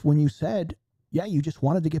terms of when you said, yeah, you just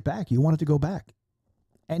wanted to get back. You wanted to go back.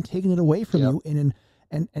 And taking it away from you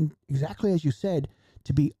and exactly as you said,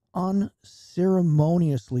 to be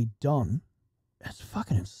unceremoniously done, that's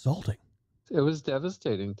fucking insulting. It was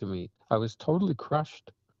devastating to me. I was totally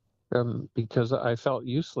crushed because I felt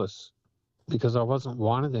useless, because I wasn't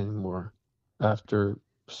wanted anymore after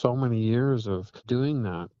so many years of doing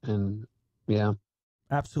that. And yeah.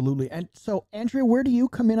 Absolutely. And so, Andrea, where do you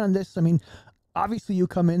come in on this? I mean, obviously you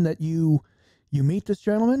come in that you meet this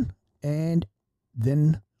gentleman and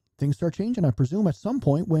then things start changing, I presume, at some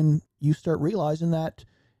point when you start realizing that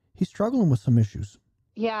he's struggling with some issues.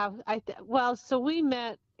 Yeah, well, so we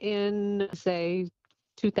met in, say,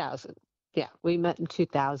 2000. Yeah, we met in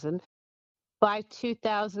 2000. By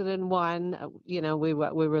 2001, we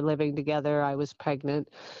were living together. I was pregnant.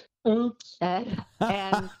 Oops. And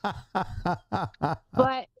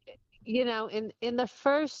but in the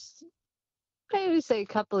first, I would say,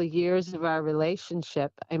 couple of years of our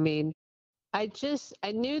relationship, I mean, I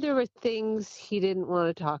knew there were things he didn't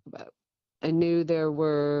want to talk about. I knew there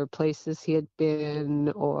were places he had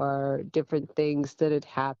been or different things that had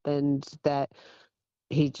happened that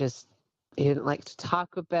he didn't like to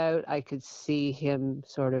talk about. I could see him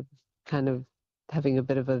sort of kind of having a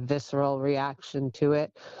bit of a visceral reaction to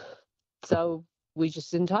it. So we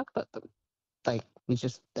just didn't talk about them. Like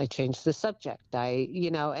I changed the subject.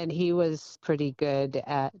 And he was pretty good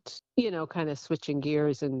at, kind of switching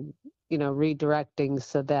gears and, redirecting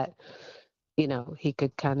so that, he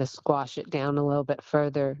could kind of squash it down a little bit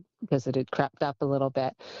further because it had crept up a little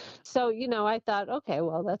bit. So, I thought, okay,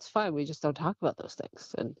 well, that's fine. We just don't talk about those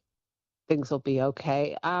things and things will be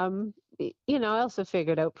okay. I also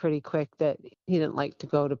figured out pretty quick that he didn't like to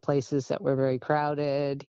go to places that were very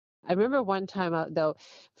crowded. I remember one time out though,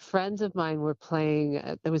 friends of mine were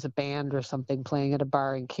playing, there was a band or something playing at a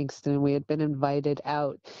bar in Kingston, and we had been invited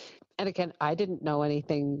out. And again, I didn't know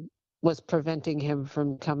anything was preventing him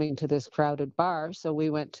from coming to this crowded bar. So we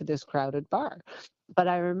went to this crowded bar. But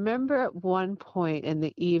I remember at one point in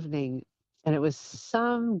the evening, and it was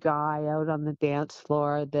some guy out on the dance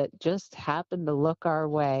floor that just happened to look our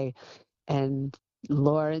way. And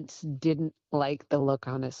Lawrence didn't like the look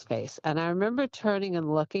on his face. And I remember turning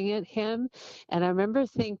and looking at him. And I remember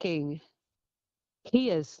thinking, he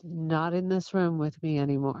is not in this room with me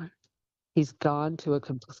anymore. He's gone to a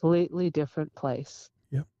completely different place.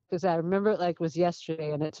 Yep. Because I remember it like it was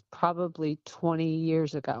yesterday, and it's probably 20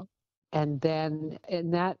 years ago. And then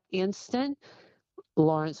in that instant,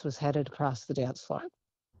 Lawrence was headed across the dance floor.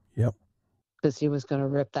 Yep. Because he was going to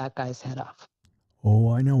rip that guy's head off.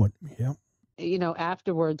 Oh, I know it. Yep.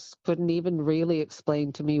 Afterwards couldn't even really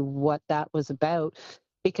explain to me what that was about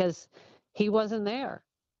because he wasn't there.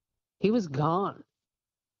 He was gone,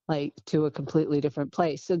 like to a completely different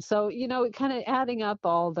place. And so, it kind of adding up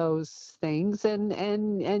all those things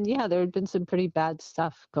and yeah, there had been some pretty bad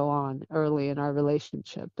stuff go on early in our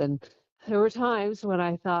relationship. And there were times when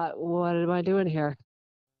I thought, what am I doing here?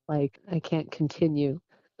 Like, I can't continue.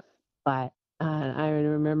 But I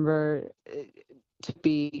remember, to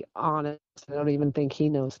be honest, I don't even think he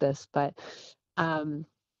knows this, but,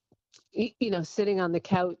 sitting on the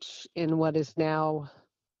couch in what is now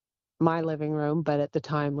my living room, but at the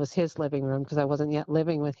time was his living room because I wasn't yet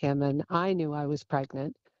living with him and I knew I was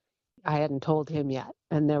pregnant. I hadn't told him yet.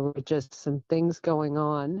 And there were just some things going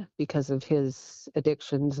on because of his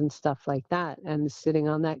addictions and stuff like that. And sitting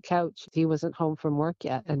on that couch, he wasn't home from work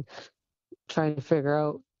yet and trying to figure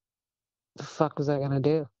out the fuck was I going to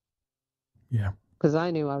do? Yeah. Because I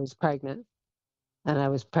knew I was pregnant and I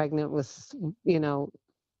was pregnant with,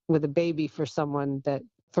 with a baby for someone that,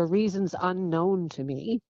 for reasons unknown to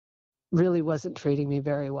me, really wasn't treating me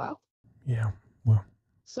very well. Yeah. Well,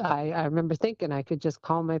 so I remember thinking I could just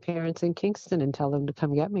call my parents in Kingston and tell them to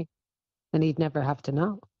come get me and he'd never have to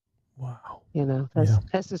know. wow.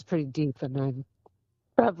 This is pretty deep and I'm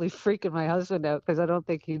probably freaking my husband out because I don't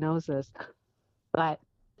think he knows this. But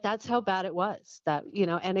that's how bad it was. That,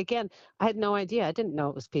 and again, I had no idea. I didn't know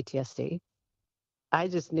it was PTSD. I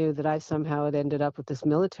just knew that I somehow had ended up with this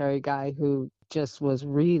military guy who just was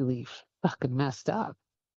really fucking messed up.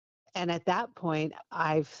 And at that point,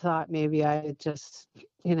 I thought maybe I had just,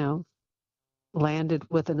 landed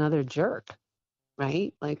with another jerk,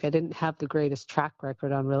 right? Like I didn't have the greatest track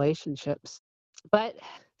record on relationships. But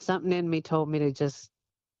something in me told me to just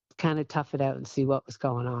kind of tough it out and see what was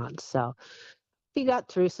going on. So we got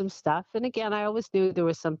through some stuff. And again, I always knew there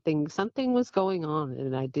was something was going on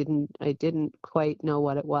and I didn't quite know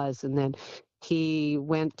what it was. And then he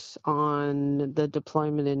went on the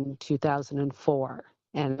deployment in 2004.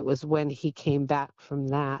 And it was when he came back from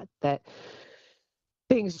that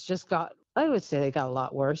things just got, I would say they got a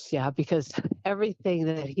lot worse. Yeah. Because everything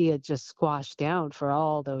that he had just squashed down for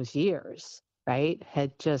all those years, right,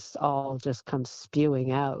 had just all just come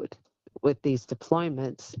spewing out with these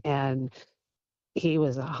deployments. And he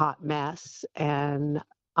was a hot mess. And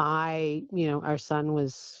our son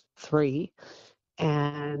was 3.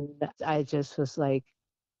 And I just was like,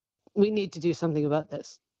 we need to do something about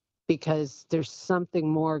this because there's something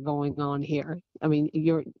more going on here. I mean,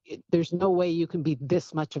 there's no way you can be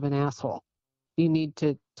this much of an asshole. You need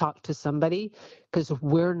to talk to somebody because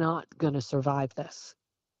we're not going to survive this.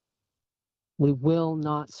 We will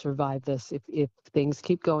not survive this. If things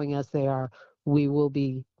keep going as they are, we will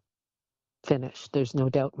be finished. There's no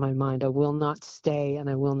doubt in my mind. I will not stay and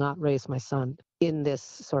I will not raise my son in this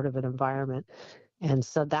sort of an environment. And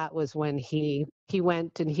so that was when he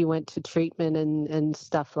went to treatment and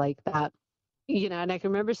stuff like that. And I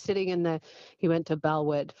can remember sitting he went to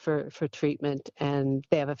Bellwood for treatment, and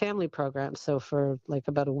they have a family program. So for like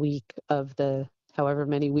about a week of the however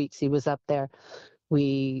many weeks he was up there,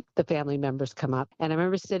 the family members come up. And I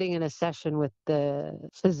remember sitting in a session with the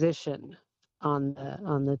physician on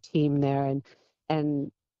the team there,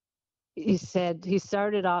 and he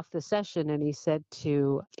started off the session and he said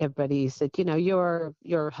to everybody, he said,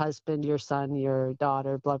 your husband, your son, your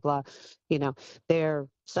daughter, blah, blah, their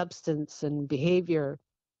substance and behavior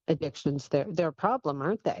addictions, they're a problem,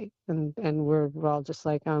 aren't they? And we're all just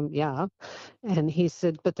like, yeah. And he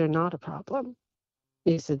said, but they're not a problem.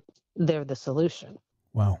 He said, they're the solution.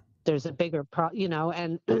 Wow. There's a bigger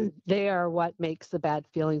and they are what makes the bad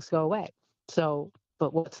feelings go away. So,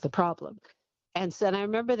 but what's the problem? And so, and I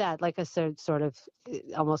remember that, like I said, sort of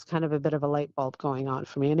almost kind of a bit of a light bulb going on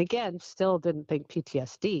for me. And again, still didn't think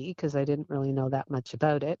PTSD because I didn't really know that much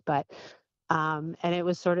about it. But, and it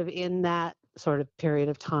was sort of in that sort of period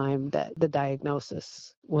of time that the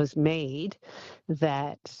diagnosis was made,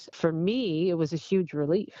 that for me, it was a huge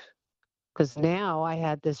relief because now I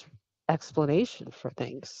had this explanation for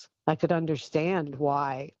things. I could understand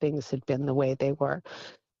why things had been the way they were.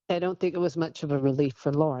 I don't think it was much of a relief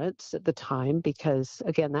for Lawrence at the time because,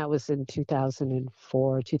 again, that was in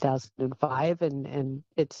 2004, 2005, and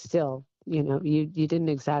it's still, you didn't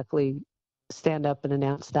exactly stand up and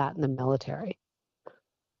announce that in the military,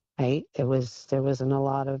 right? There wasn't a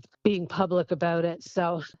lot of being public about it.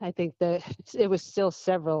 So I think that it was still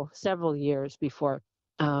several years before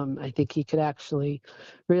I think he could actually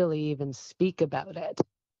really even speak about it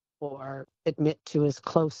or admit to his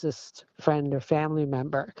closest friend or family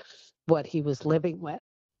member what he was living with.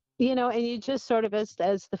 And you just sort of, as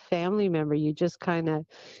the family member, you just kind of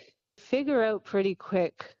figure out pretty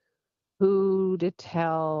quick who to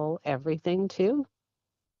tell everything to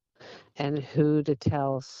and who to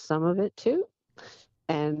tell some of it to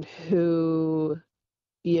and who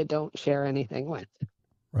you don't share anything with.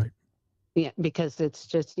 Right. Yeah, because it's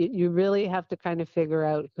just, you really have to kind of figure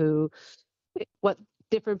out what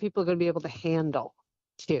different people are going to be able to handle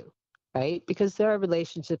too, right? Because there are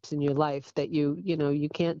relationships in your life that you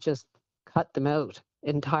can't just cut them out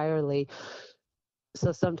entirely.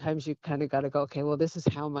 So sometimes you kind of got to go, okay, well, this is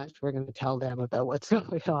how much we're going to tell them about what's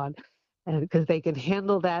going on, and because they can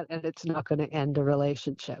handle that, and it's not going to end a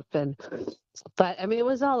relationship. But I mean, it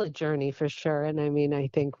was all a journey for sure. And I mean, I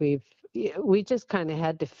think we just kind of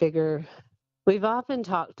had to figure. We've often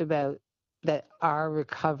talked about that our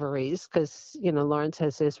recoveries, because Lawrence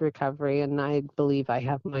has his recovery and I believe I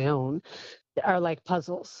have my own, are like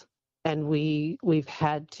puzzles, and we've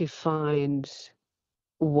had to find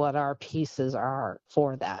what our pieces are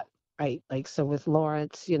for that, right? Like, so with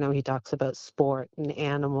Lawrence, he talks about sport and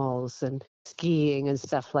animals and skiing and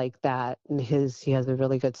stuff like that, and he has a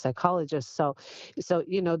really good psychologist, so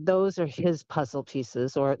those are his puzzle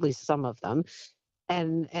pieces, or at least some of them.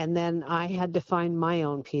 And then I had to find my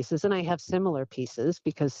own pieces, and I have similar pieces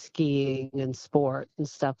because skiing and sport and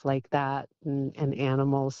stuff like that, and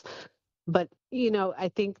animals. But I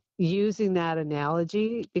think using that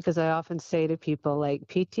analogy, because I often say to people, like,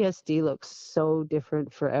 PTSD looks so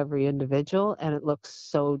different for every individual, and it looks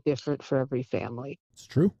so different for every family. It's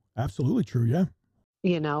true. Absolutely true. Yeah.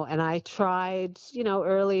 And I tried,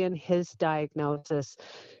 early in his diagnosis,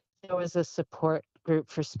 there was a support group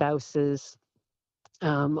for spouses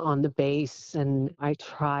on the base, and I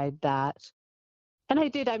tried that. And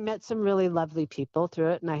I met some really lovely people through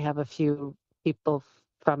it, and I have a few people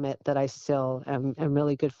from it that I still am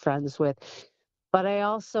really good friends with. But I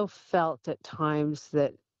also felt at times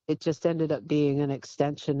that it just ended up being an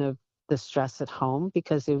extension of the stress at home,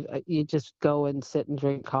 because you just go and sit and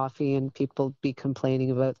drink coffee and people be complaining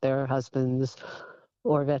about their husbands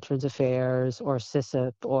or Veterans Affairs or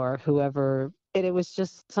SISIP or whoever. And it was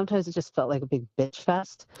just, sometimes it just felt like a big bitch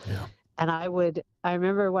fest. Yeah. And I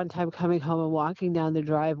remember one time coming home and walking down the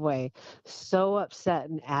driveway so upset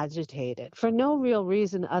and agitated for no real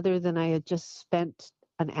reason other than I had just spent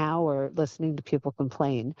an hour listening to people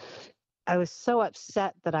complain. I was so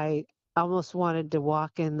upset that I almost wanted to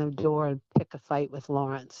walk in the door and pick a fight with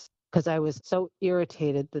Lawrence, because I was so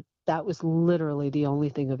irritated that was literally the only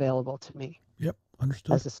thing available to me. Yep.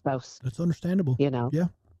 Understood. as a spouse, That's understandable. you know. Yeah.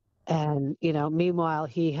 And, meanwhile,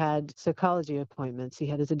 he had psychology appointments. He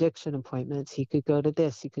had his addiction appointments. He could go to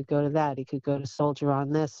this, he could go to that, he could go to Soldier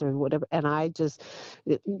on this or whatever. And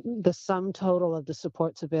the sum total of the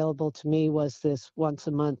supports available to me was this once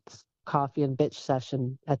a month coffee and bitch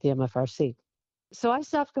session at the MFRC. So I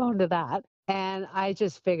stopped going to that. And I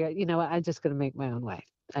just figured, I'm just going to make my own way.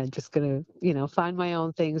 I'm just going to, find my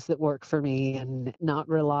own things that work for me and not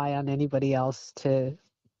rely on anybody else to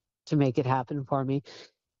make it happen for me.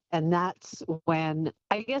 And that's when,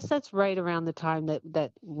 I guess that's right around the time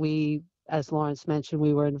that we, as Lawrence mentioned,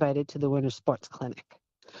 we were invited to the Winter Sports Clinic.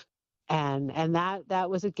 And that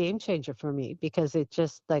was a game changer for me, because it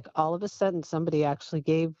just, like, all of a sudden somebody actually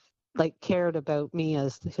cared about me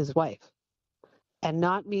as his wife. And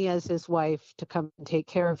not me as his wife to come and take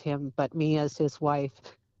care of him, but me as his wife,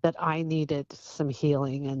 that I needed some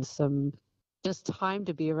healing and some just time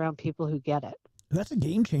to be around people who get it. That's a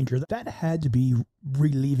game changer. That had to be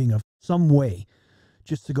relieving of some way,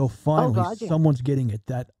 just to go, finally, God, yeah. Someone's getting it,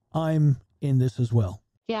 that I'm in this as well.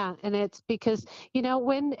 Yeah, and it's because,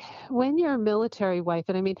 when you're a military wife,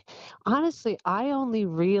 and I mean, honestly,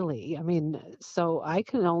 so I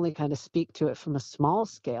can only kind of speak to it from a small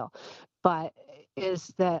scale, but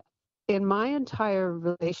is that in my entire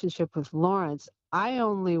relationship with Lawrence, I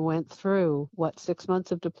only went through, 6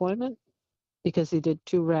 months of deployment, because he did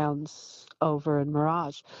 2 rounds over in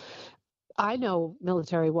Mirage. I know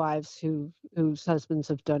military wives whose husbands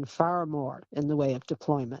have done far more in the way of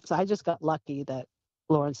deployments. I just got lucky that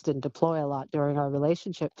Lawrence didn't deploy a lot during our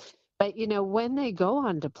relationship. But, when they go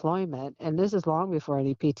on deployment, and this is long before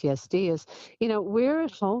any PTSD, is, we're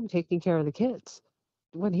at home taking care of the kids.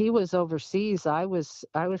 When he was overseas, I was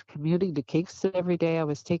commuting to Kingston every day. I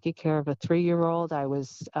was taking care of a 3-year-old. I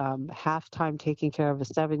was half-time taking care of a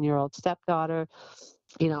 7-year-old stepdaughter.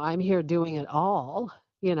 I'm here doing it all,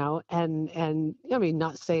 and I mean,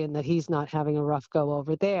 not saying that he's not having a rough go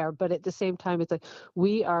over there, but at the same time, it's like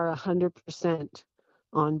we are 100%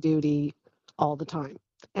 on duty all the time.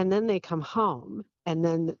 And then they come home, and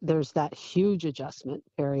then there's that huge adjustment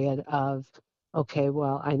period of, okay,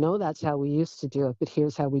 well, I know that's how we used to do it, but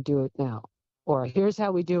here's how we do it now. Or here's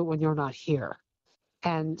how we do it when you're not here.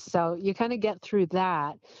 And so you kind of get through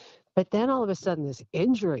that, but then all of a sudden this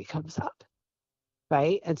injury comes up,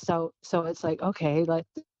 right? And so it's like, okay, let's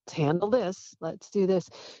handle this. Let's do this.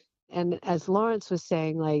 And as Lawrence was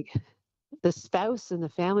saying, like, the spouse and the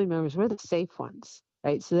family members, we're the safe ones,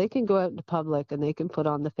 right? So they can go out into public and they can put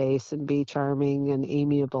on the face and be charming and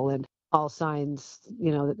amiable and all signs,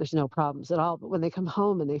 that there's no problems at all. But when they come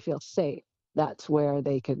home and they feel safe, that's where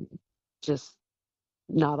they can just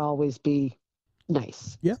not always be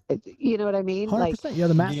nice. Yeah. You know what I mean? 100%. Like, yeah,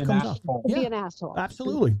 the mask comes up. be Yeah, an asshole.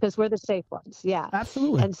 absolutely. Because we're the safe ones. Yeah.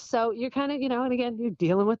 Absolutely. And so you're kind of, and again, you're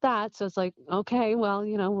dealing with that. So it's like, okay, well,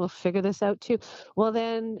 we'll figure this out too. Well,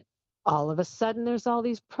 then all of a sudden there's all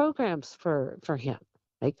these programs for him.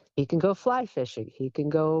 Like, he can go fly fishing. He can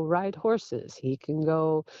go ride horses. He can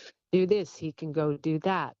go do this. He can go do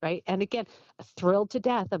that. Right. And again, thrilled to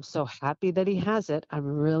death. I'm so happy that he has it. I'm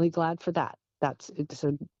really glad for that.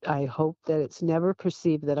 So I hope that it's never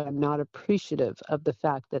perceived that I'm not appreciative of the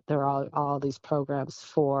fact that there are all these programs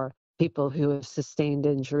for people who have sustained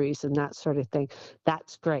injuries and that sort of thing.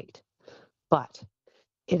 That's great. But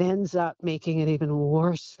it ends up making it even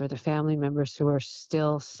worse for the family members who are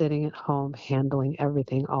still sitting at home handling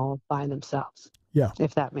everything all by themselves. Yeah.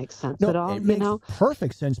 If that makes sense No, at all. it makes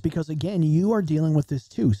perfect sense, because, again, you are dealing with this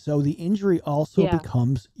too. So the injury also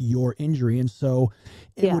becomes your injury. And so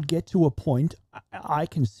it would get to a point, I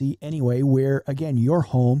can see anyway, where, again, you're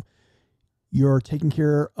home, you're taking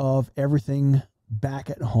care of everything back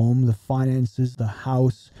at home, the finances, the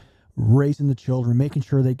house, raising the children, making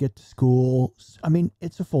sure they get to school. I mean,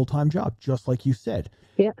 it's a full-time job, just like you said.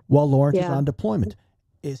 Yeah. While Lawrence is on deployment.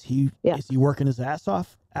 Is he working his ass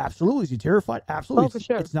off? Absolutely. Is he terrified? Absolutely. For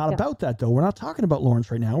sure. It's not about that, though. We're not talking about Lawrence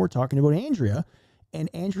right now. We're talking about Andrea, and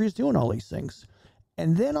Andrea's doing all these things.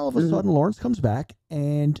 And then all of a sudden, Lawrence comes back,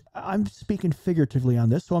 and I'm speaking figuratively on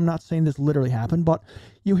this, so I'm not saying this literally happened, but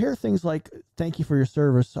you hear things like, thank you for your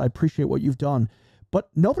service. I appreciate what you've done. But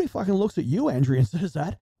nobody fucking looks at you, Andrea, and says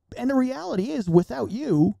that. And the reality is, without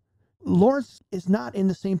you, Lawrence is not in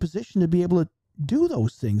the same position to be able to do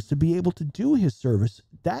those things, to be able to do his service.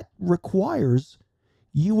 That requires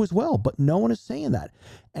you as well, but no one is saying that.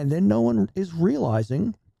 And then no one is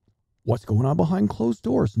realizing what's going on behind closed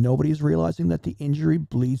doors. Nobody is realizing that the injury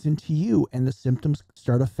bleeds into you and the symptoms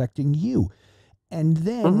start affecting you. And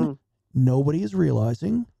then nobody is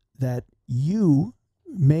realizing that you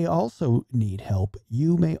may also need help.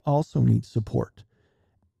 You may also need support.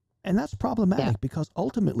 And that's problematic because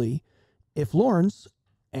ultimately, if Lawrence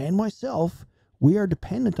and myself, we are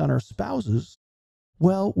dependent on our spouses,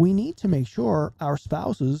 well, we need to make sure our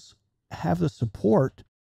spouses have the support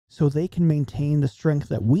so they can maintain the strength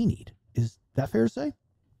that we need. Is that fair to say?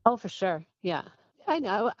 Oh, for sure. Yeah. I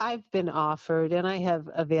know I've been offered and I have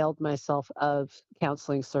availed myself of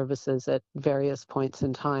counseling services at various points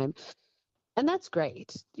in time. And that's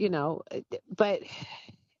great, but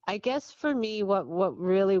I guess for me, what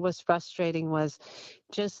really was frustrating was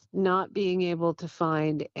just not being able to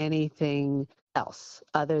find anything else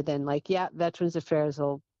other than like, yeah, Veterans Affairs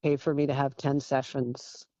will pay for me to have 10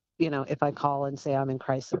 sessions, if I call and say I'm in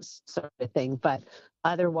crisis sort of thing. But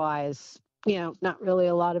otherwise, not really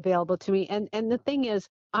a lot available to me. And the thing is,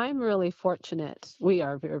 I'm really fortunate. We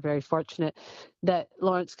are very, very fortunate that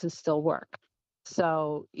Lawrence can still work.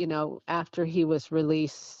 So, after he was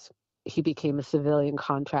released, he became a civilian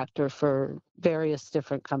contractor for various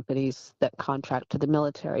different companies that contract to the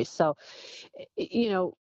military. So,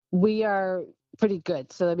 we are pretty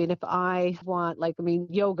good. So, I mean, if I want,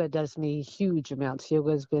 yoga does me huge amounts.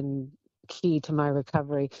 Yoga has been key to my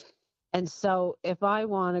recovery. And so if I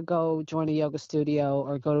want to go join a yoga studio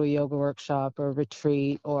or go to a yoga workshop or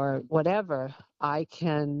retreat or whatever, I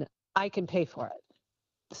can pay for it.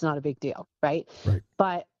 It's not a big deal, right? Right.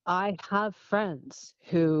 But I have friends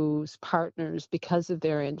whose partners, because of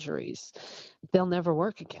their injuries, they'll never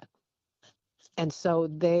work again. And so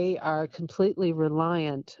they are completely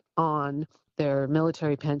reliant on their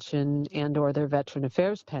military pension and or their veteran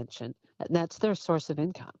affairs pension. And that's their source of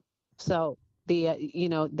income. So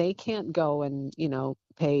they can't go and,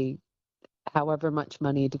 pay however much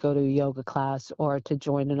money to go to a yoga class or to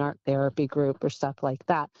join an art therapy group or stuff like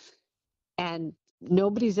that. And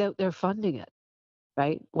nobody's out there funding it,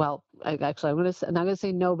 right? Well, I'm not going to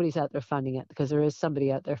say nobody's out there funding it because there is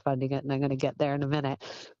somebody out there funding it, and I'm going to get there in a minute.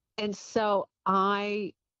 And so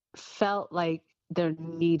I felt like there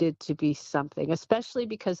needed to be something, especially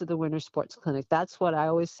because of the Winter Sports Clinic. That's what I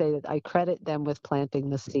always say, that I credit them with planting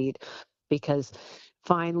the seed, because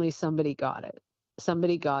finally somebody got it.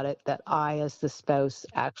 Somebody got it that I, as the spouse,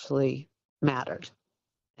 actually mattered.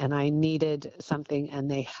 And I needed something,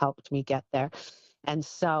 and they helped me get there. And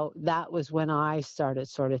so that was when I started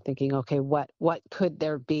sort of thinking, okay, what could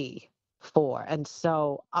there be for? And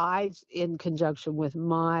so I, in conjunction with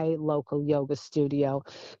my local yoga studio,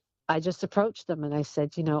 I just approached them and I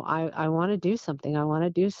said, I want to do something. I want to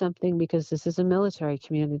do something because this is a military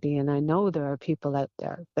community, and I know there are people out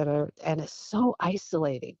there that are, and it's so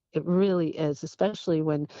isolating. It really is, especially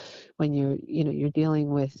when you're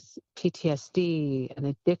dealing with PTSD and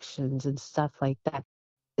addictions and stuff like that.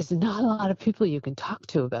 There's not a lot of people you can talk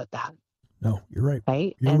to about that. No, you're right.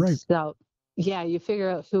 Right. You're and right. So, yeah, you figure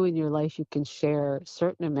out who in your life you can share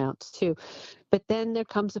certain amounts to. But then there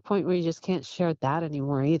comes a point where you just can't share that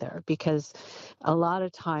anymore either, because a lot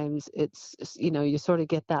of times it's, you sort of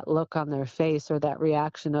get that look on their face or that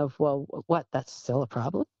reaction of, well, what, that's still a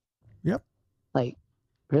problem? Yep. Like,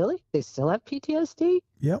 really? They still have PTSD?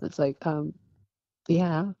 Yep. It's like,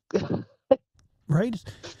 yeah. Right.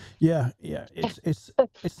 Yeah.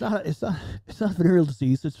 It's not a venereal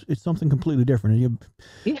disease. It's something completely different.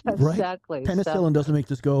 Yeah, right? Exactly. Penicillin doesn't make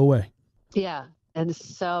this go away. Yeah. And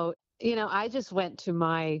so, I just went to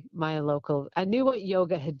my local, I knew what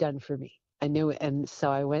yoga had done for me. I knew it. And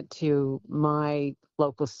so I went to my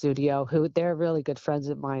local studio, who they're really good friends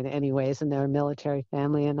of mine anyways, and they're a military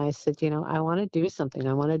family. And I said, I want to do something.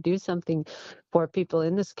 I want to do something for people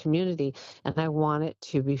in this community, and I want it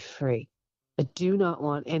to be free. I do not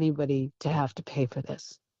want anybody to have to pay for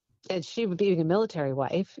this. And she, being a military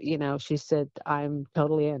wife, she said, I'm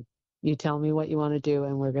totally in. You tell me what you want to do,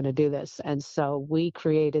 and we're going to do this. And so we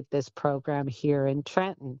created this program here in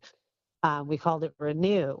Trenton. We called it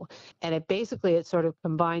Renew. And it sort of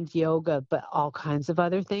combined yoga, but all kinds of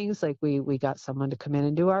other things. Like we got someone to come in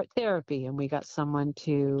and do art therapy, and we got someone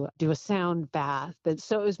to do a sound bath. And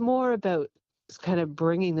so it was more about kind of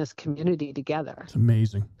bringing this community together. It's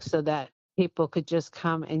amazing. So that people could just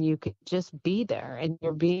come and you could just be there, and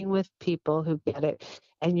you're being with people who get it,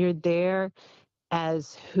 and you're there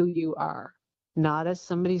as who you are, not as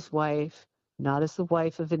somebody's wife, not as the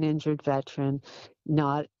wife of an injured veteran,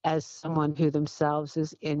 not as someone who themselves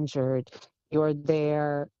is injured. You're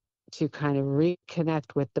there to kind of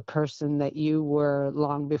reconnect with the person that you were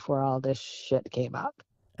long before all this shit came up.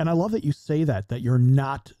 And I love that you say that you're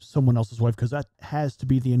not someone else's wife, because that has to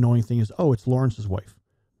be the annoying thing is, oh, it's Lawrence's wife.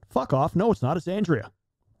 Fuck off. No, it's not. It's Andrea.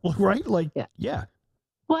 Right? Like, yeah.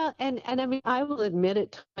 Well, and I mean, I will admit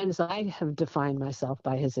at times I have defined myself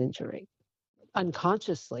by his injury.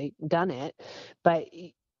 Unconsciously done it, but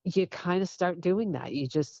you kind of start doing that.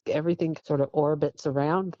 Everything sort of orbits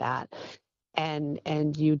around that,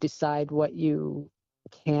 and you decide what you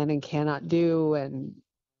can and cannot do, and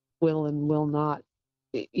will not,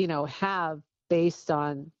 have based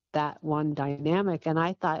on that one dynamic. And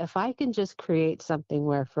I thought, if I can just create something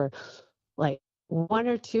where for like 1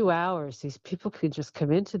 or 2 hours, these people could just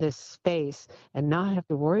come into this space and not have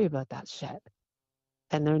to worry about that shit,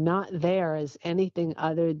 and they're not there as anything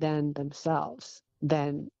other than themselves,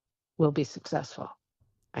 then we'll be successful.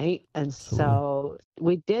 Right. And Absolutely. so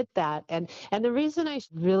we did that. And the reason I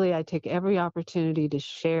take every opportunity to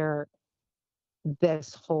share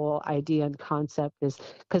this whole idea and concept is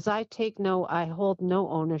because I hold no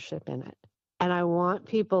ownership in it. And I want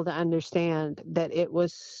people to understand that it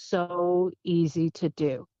was so easy to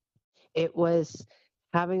do. It was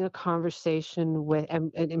having a conversation with,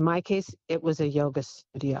 and in my case, it was a yoga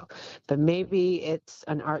studio, but maybe it's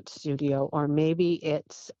an art studio, or maybe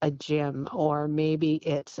it's a gym, or maybe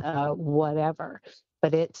it's whatever.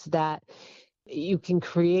 But it's that you can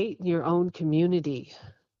create your own community.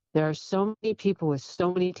 There are so many people with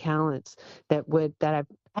so many talents that I'm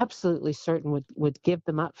absolutely certain would give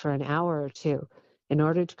them up for an hour or two in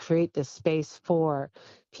order to create this space for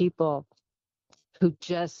people who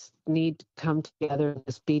just need to come together and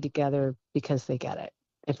just be together because they get it,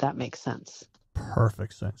 if that makes sense.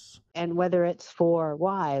 Perfect sense. And whether it's for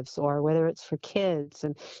wives or whether it's for kids,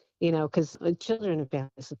 and because children and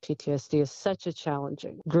families with PTSD is such a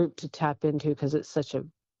challenging group to tap into because it's such a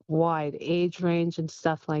wide age range and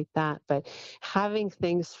stuff like that. But having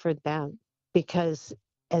things for them, because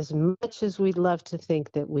as much as we'd love to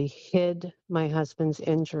think that we hid my husband's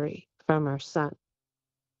injury from our son,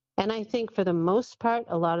 and I think for the most part,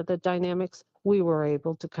 a lot of the dynamics we were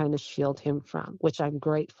able to kind of shield him from, which I'm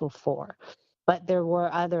grateful for. But there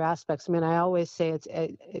were other aspects. I mean, I always say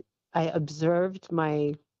I observed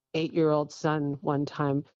my 8-year-old son one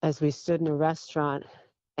time as we stood in a restaurant,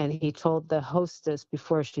 and he told the hostess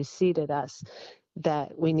before she seated us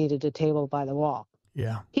that we needed a table by the wall.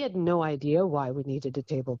 Yeah. He had no idea why we needed a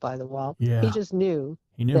table by the wall. Yeah. He just knew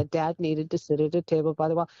that Dad needed to sit at a table by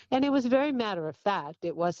the wall. And it was very matter of fact.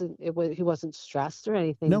 He wasn't stressed or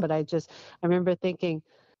anything, No. but I remember thinking,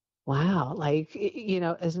 wow, like,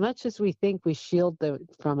 as much as we think we shield them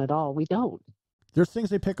from it all, we don't. There's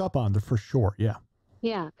things they pick up on, for sure. Yeah.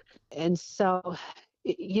 Yeah. And so,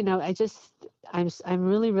 I'm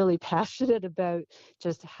really, really passionate about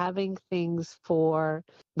just having things for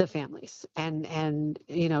the families and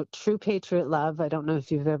True Patriot Love. I don't know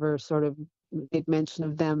if you've ever sort of made mention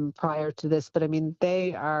of them prior to this, but I mean,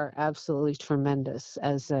 they are absolutely tremendous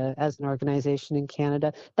as an organization in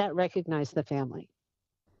Canada that recognize the family,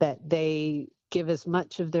 that they give as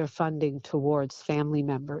much of their funding towards family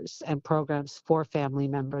members and programs for family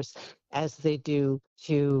members as they do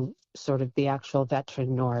to sort of the actual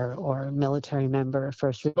veteran or military member,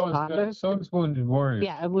 first responder. So is Wounded Warriors.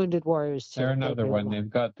 Yeah, and Wounded Warriors too. They're another one. They've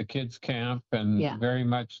got the kids camp and very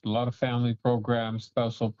much a lot of family programs,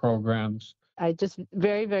 special programs. I just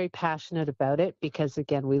very, very passionate about it because,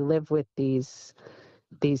 again, we live with these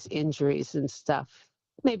injuries and stuff.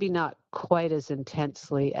 Maybe not quite as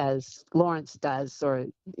intensely as Lawrence does, or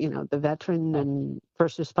the veteran and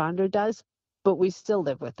first responder does, but we still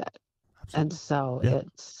live with it. Absolutely. And so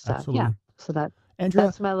it's so that Andrea,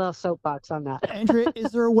 that's my little soapbox on that. Andrea,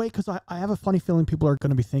 is there a way, because I have a funny feeling people are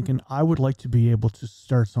going to be thinking, I would like to be able to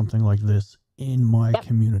start something like this in my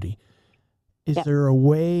community. Is there a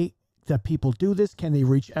way that people do this? Can they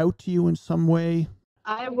reach out to you in some way?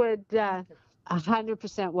 I would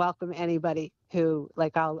 100% welcome anybody who,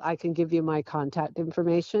 I can give you my contact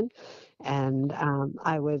information, and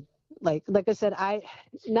I would, like I said,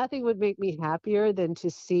 nothing would make me happier than to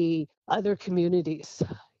see other communities,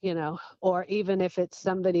 or even if it's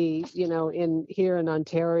somebody, here in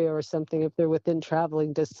Ontario or something, if they're within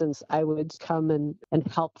traveling distance, I would come and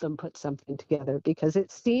help them put something together, because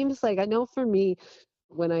it seems like, I know for me,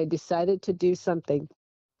 when I decided to do something,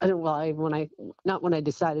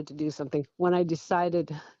 when I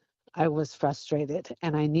decided I was frustrated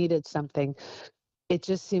and I needed something, it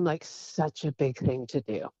just seemed like such a big thing to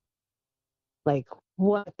do. Like,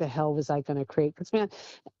 what the hell was I going to create? Because, man,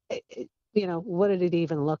 what did it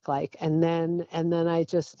even look like? And then I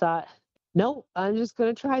just thought, no, I'm just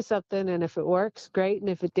going to try something. And if it works, great. And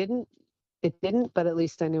if it didn't, it didn't, but at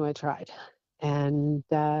least I knew I tried. And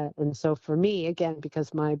so for me, again,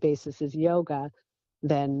 because my basis is yoga,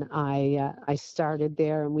 then I started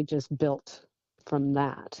there and we just built from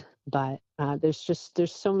that. But there's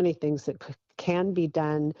so many things that can be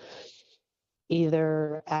done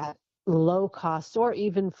either at low cost or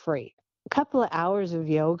even free. couple of hours of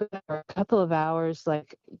yoga or a couple of hours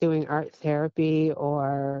like doing art therapy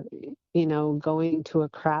or, going to a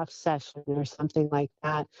craft session or something like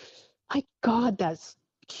that. My God, that's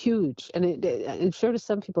huge. And I'm sure to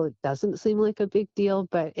some people it doesn't seem like a big deal,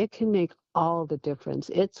 but it can make all the difference.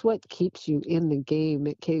 It's what keeps you in the game.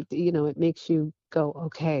 It makes you go,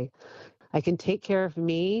 okay, I can take care of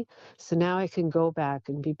me. So now I can go back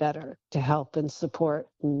and be better to help and support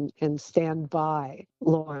and stand by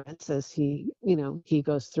Lawrence as he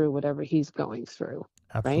goes through whatever he's going through.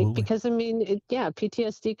 Right. Absolutely. Because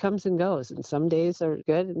PTSD comes and goes, and some days are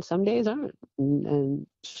good and some days aren't. And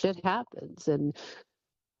shit happens. And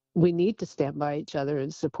we need to stand by each other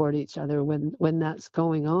and support each other when that's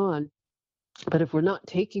going on. But if we're not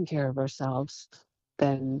taking care of ourselves,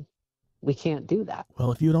 then we can't do that.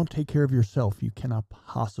 Well, if you don't take care of yourself, you cannot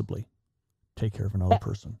possibly take care of another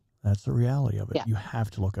person. That's the reality of it. Yeah. You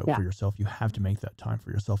have to look out for yourself. You have to make that time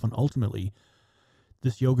for yourself. And ultimately,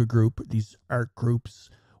 this yoga group, these art groups,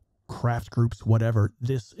 craft groups, whatever,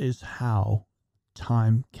 this is how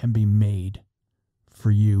time can be made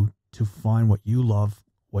for you to find what you love,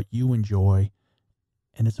 what you enjoy.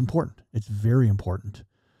 And it's important. It's very important.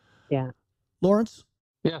 Yeah. Lawrence?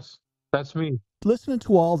 Yes, that's me. Listening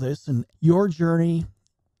to all this and your journey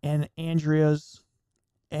and Andrea's,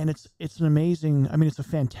 and it's an amazing, it's a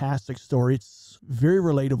fantastic story. It's very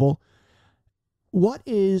relatable. What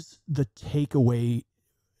is the takeaway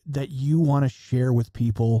that you want to share with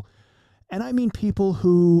people? And I mean people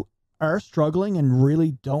who are struggling and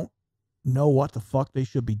really don't know what the fuck they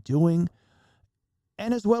should be doing,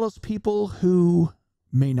 and as well as people who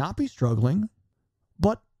may not be struggling,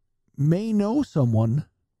 but may know someone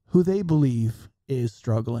who they believe is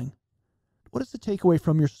struggling. What is the takeaway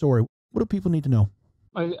from your story? What do people need to know?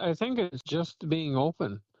 I think it's just being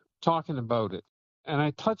open, talking about it. And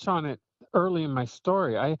I touch on it early in my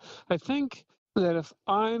story. I think that if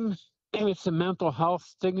it's a mental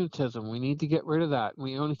health stigmatism, we need to get rid of that.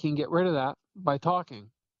 We only can get rid of that by talking,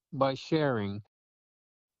 by sharing.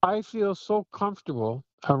 I feel so comfortable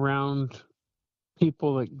around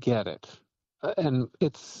people that get it. And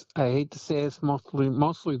I hate to say it's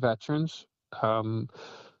mostly veterans.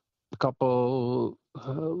 A couple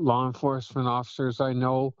law enforcement officers I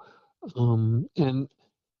know. And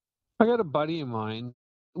I got a buddy of mine.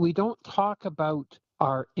 We don't talk about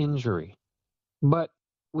our injury, but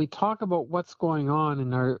we talk about what's going on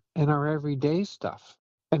in our everyday stuff.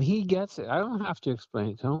 And he gets it. I don't have to explain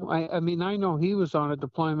it to him. I know he was on a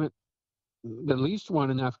deployment, at least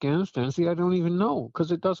one in Afghanistan. See, I don't even know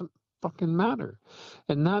because it doesn't fucking matter.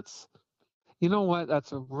 And that's, you know what?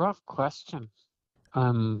 That's a rough question.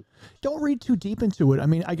 Don't read too deep into it.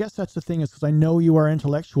 I guess that's the thing, is because I know you are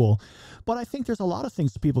intellectual, but I think there's a lot of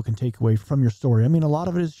things people can take away from your story. A lot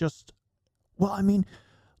of it is just,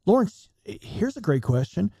 Lawrence, here's a great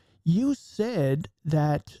question. You said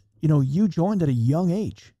that, you joined at a young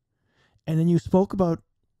age, and then you spoke about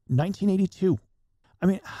 1982.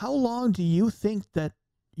 How long do you think that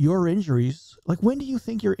your injuries, when do you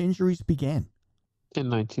think your injuries began? In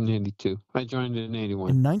 1982. I joined in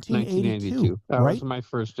 81. In 1982. That right? was my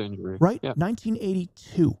first injury. Right? Yep.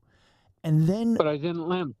 1982. And then... But I didn't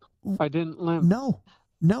limp.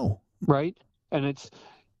 No. Right? And it's,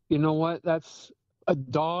 you know what? That's... A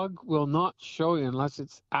dog will not show you, unless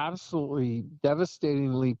it's absolutely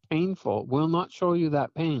devastatingly painful, will not show you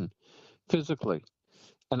that pain physically.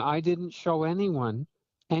 And I didn't show anyone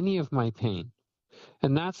any of my pain.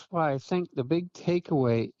 And that's why I think the big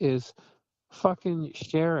takeaway is fucking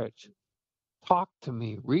share it. Talk to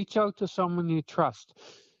me. Reach out to someone you trust.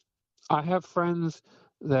 I have friends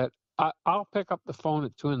that I'll pick up the phone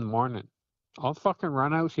at 2 a.m. I'll fucking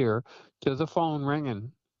run out here to the phone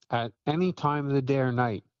ringing at any time of the day or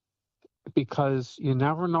night, because you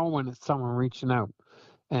never know when it's someone reaching out.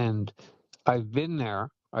 And I've been there.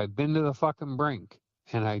 I've been to the fucking brink,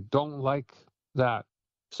 and I don't like that.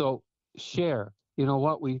 So share. You know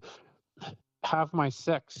what? We have my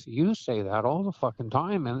sex. You say that all the fucking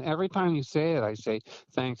time. And every time you say it, I say,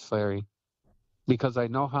 thanks, Larry, because I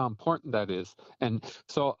know how important that is. And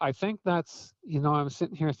so I think that's, I'm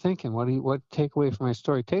sitting here thinking, what take away from my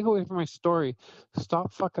story? Take away from my story,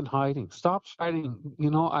 stop fucking hiding. Stop hiding.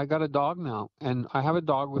 I got a dog now, and I have a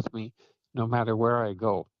dog with me no matter where I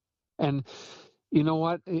go. And you know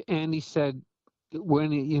what? Andy said,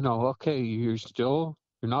 when, okay, you're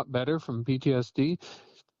not better from PTSD.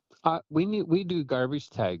 We do garbage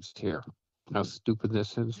tags here. How stupid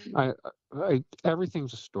this is.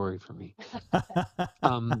 Everything's a story for me.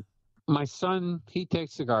 My son, he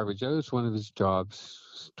takes the garbage out. It's one of his jobs.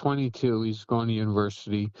 He's 22. He's going to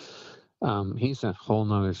university. He's a whole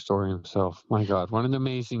nother story himself. My God, what an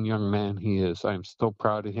amazing young man he is. I'm so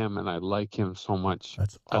proud of him, and I like him so much.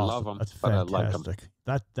 That's I awesome. love him, That's but I like him.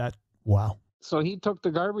 fantastic. Wow. So he took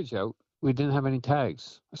the garbage out. We didn't have any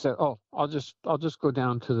tags. I said, "Oh, I'll just go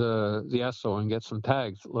down to the Esso and get some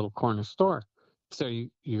tags at a little corner store." So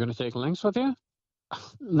you're going to take links with you?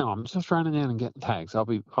 No, I'm just running in and getting tags. I'll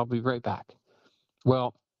be right back.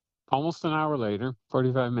 Well, almost an hour later,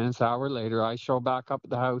 45 minutes, hour later, I show back up at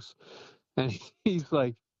the house, and he's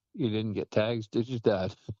like, "You didn't get tags, did you,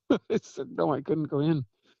 Dad?" I said, "No, I couldn't go in.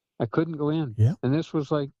 I couldn't go in." Yeah. And this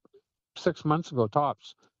was like 6 months ago,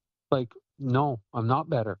 tops. Like, no, I'm not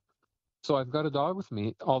better. So I've got a dog with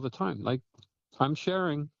me all the time. Like, I'm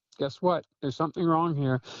sharing. Guess what? There's something wrong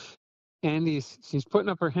here. Andy's, she's putting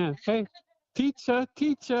up her hand. Hey, teacher.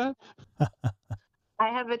 I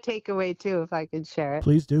have a takeaway too, if I could share it.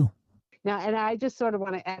 Please do. Now, and I just sort of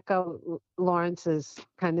want to echo Lawrence's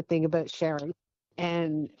kind of thing about sharing,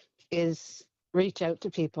 and is reach out to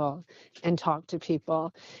people and talk to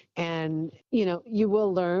people. And, you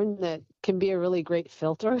will learn that can be a really great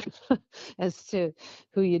filter as to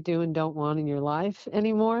who you do and don't want in your life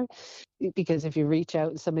anymore. Because if you reach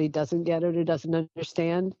out and somebody doesn't get it or doesn't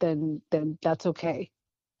understand, then that's okay.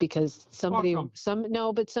 Because somebody will.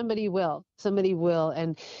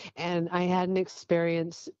 And I had an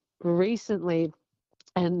experience recently,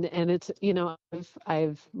 and it's,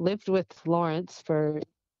 I've lived with Lawrence for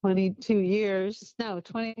 22 years. No,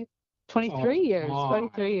 23 years.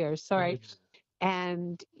 23 years. Sorry.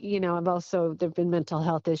 And, there've been mental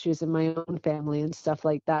health issues in my own family and stuff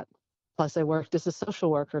like that. Plus I worked as a social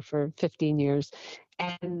worker for 15 years,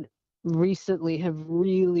 and recently have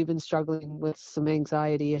really been struggling with some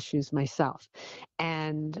anxiety issues myself.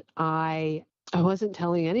 And I wasn't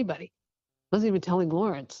telling anybody. I wasn't even telling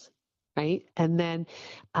Lawrence. Right. And then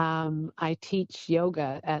I teach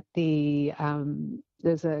yoga at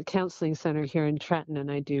there's a counseling center here in Trenton,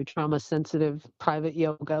 and I do trauma sensitive private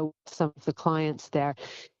yoga with some of the clients there.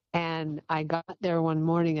 And I got there one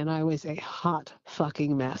morning and I was a hot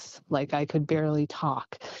fucking mess. Like, I could barely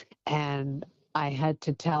talk. And I had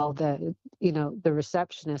to tell the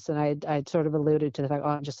receptionist, and I'd sort of alluded to the fact, "Oh,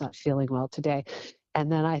 I'm just not feeling well today."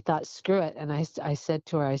 And then I thought, screw it. And I said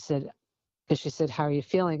to her, because she said, "How are you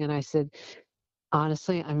feeling?" And I said,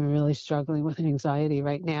 "Honestly, I'm really struggling with anxiety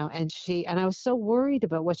right now." And I was so worried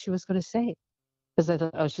about what she was going to say, because I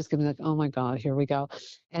thought, oh, she's going to be like, "Oh my God, here we go."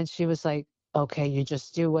 And she was like, "Okay, you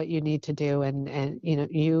just do what you need to do. And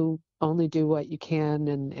you only do what you can,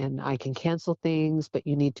 and I can cancel things, but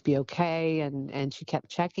you need to be okay." And she kept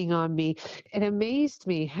checking on me. It amazed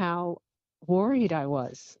me how worried I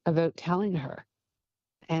was about telling her.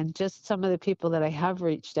 And just some of the people that I have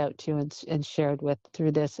reached out to and shared with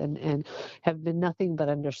through this, and have been nothing but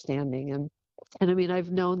understanding. And I mean,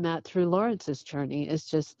 I've known that through Lawrence's journey. It's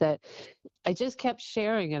just that I just kept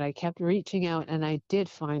sharing it. I kept reaching out, and I did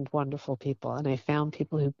find wonderful people, and I found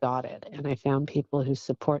people who got it, and I found people who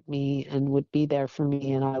support me and would be there for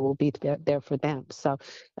me, and I will be there for them. So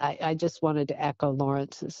I just wanted to echo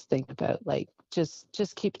Lawrence's thing about, like,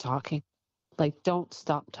 just keep talking. Like, don't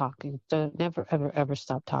stop talking. Don't never, ever, ever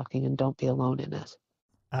stop talking, and don't be alone in it.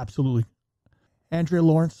 Absolutely. Andrea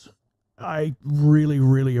Lawrence, I really,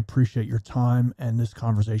 really appreciate your time and this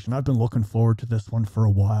conversation. I've been looking forward to this one for a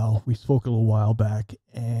while. We spoke a little while back,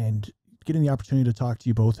 and getting the opportunity to talk to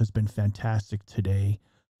you both has been fantastic today.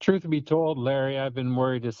 Truth be told, Larry, I've been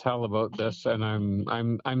worried as hell about this, and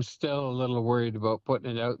I'm still a little worried about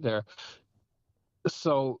putting it out there.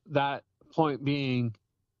 So that point being,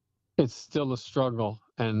 it's still a struggle,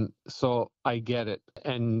 and so I get it,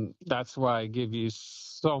 and that's why I give you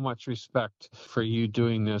so much respect for you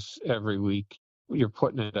doing this every week. You're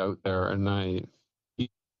putting it out there, and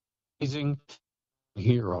amazing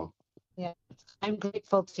hero. Yeah, I'm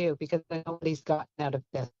grateful too, because I know what he's gotten out of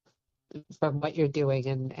this from what you're doing,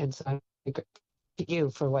 and so I'm grateful to you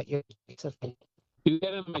for what you're doing. So thank you. You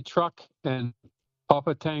get in my truck, and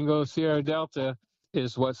Papa Tango Sierra Delta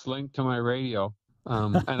is what's linked to my radio.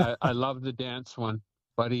 And I love the dance one,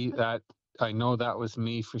 buddy. That I know that was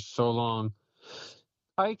me for so long.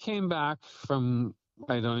 I came back from,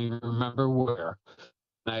 I don't even remember where.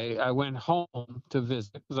 I went home to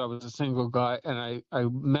visit because I was a single guy, and I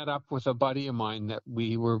met up with a buddy of mine that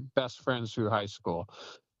we were best friends through high school.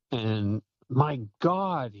 And my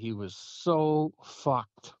God, he was so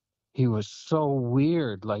fucked. He was so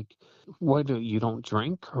weird. Like, what, you don't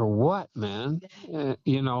drink or what, man?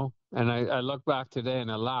 And I look back today and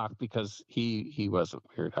I laugh, because he wasn't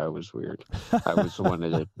weird. I was weird. I was the one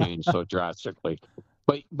that had changed so drastically.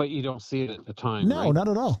 But you don't see it at the time, No, right? not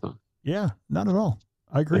at all. So. Yeah, not at all.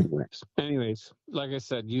 I agree. Anyways, like I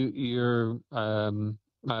said, you're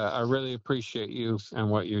I really appreciate you and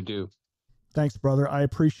what you do. Thanks, brother. I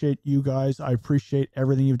appreciate you guys. I appreciate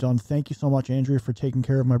everything you've done. Thank you so much, Andrea, for taking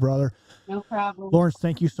care of my brother. No problem. Lawrence,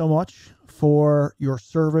 thank you so much for your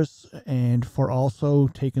service and for also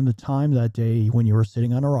taking the time that day when you were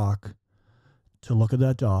sitting on a rock to look at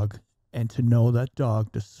that dog and to know that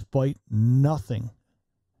dog, despite nothing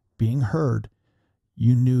being heard,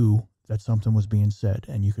 you knew that something was being said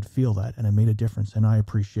and you could feel that, and it made a difference. And I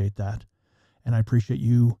appreciate that. And I appreciate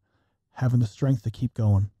you having the strength to keep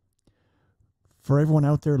going. For everyone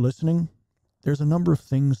out there listening, there's a number of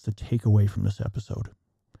things to take away from this episode.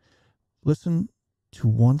 Listen to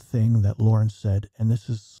one thing that Lawrence said, and this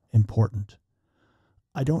is important.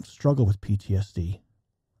 I don't struggle with PTSD.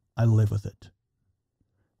 I live with it.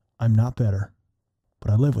 I'm not better, but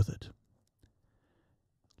I live with it.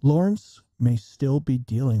 Lawrence may still be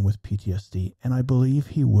dealing with PTSD, and I believe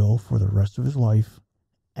he will for the rest of his life,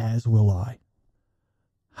 as will I.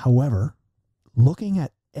 However, looking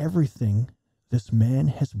at everything this man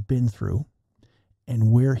has been through and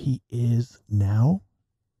where he is now,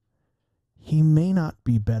 he may not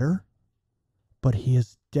be better, but he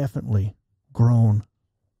has definitely grown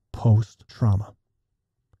post-trauma.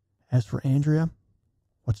 As for Andrea,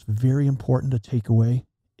 what's very important to take away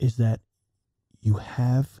is that you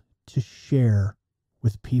have to share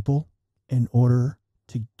with people in order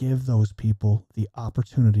to give those people the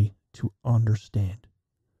opportunity to understand.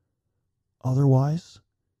 Otherwise,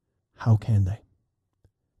 how can they?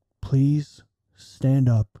 Please stand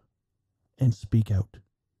up and speak out.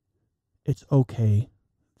 It's okay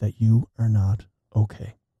that you are not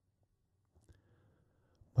okay.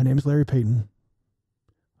 My name is Larry Payton.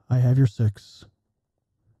 I have your 6.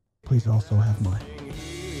 Please also have mine.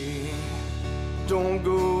 Don't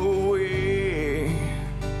go away.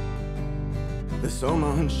 There's so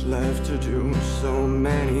much left to do, so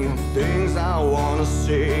many things I wanna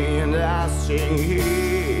say, and I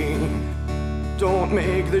say, don't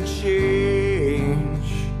make the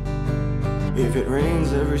change. If it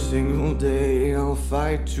rains every single day, I'll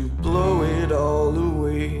fight to blow it all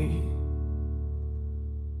away.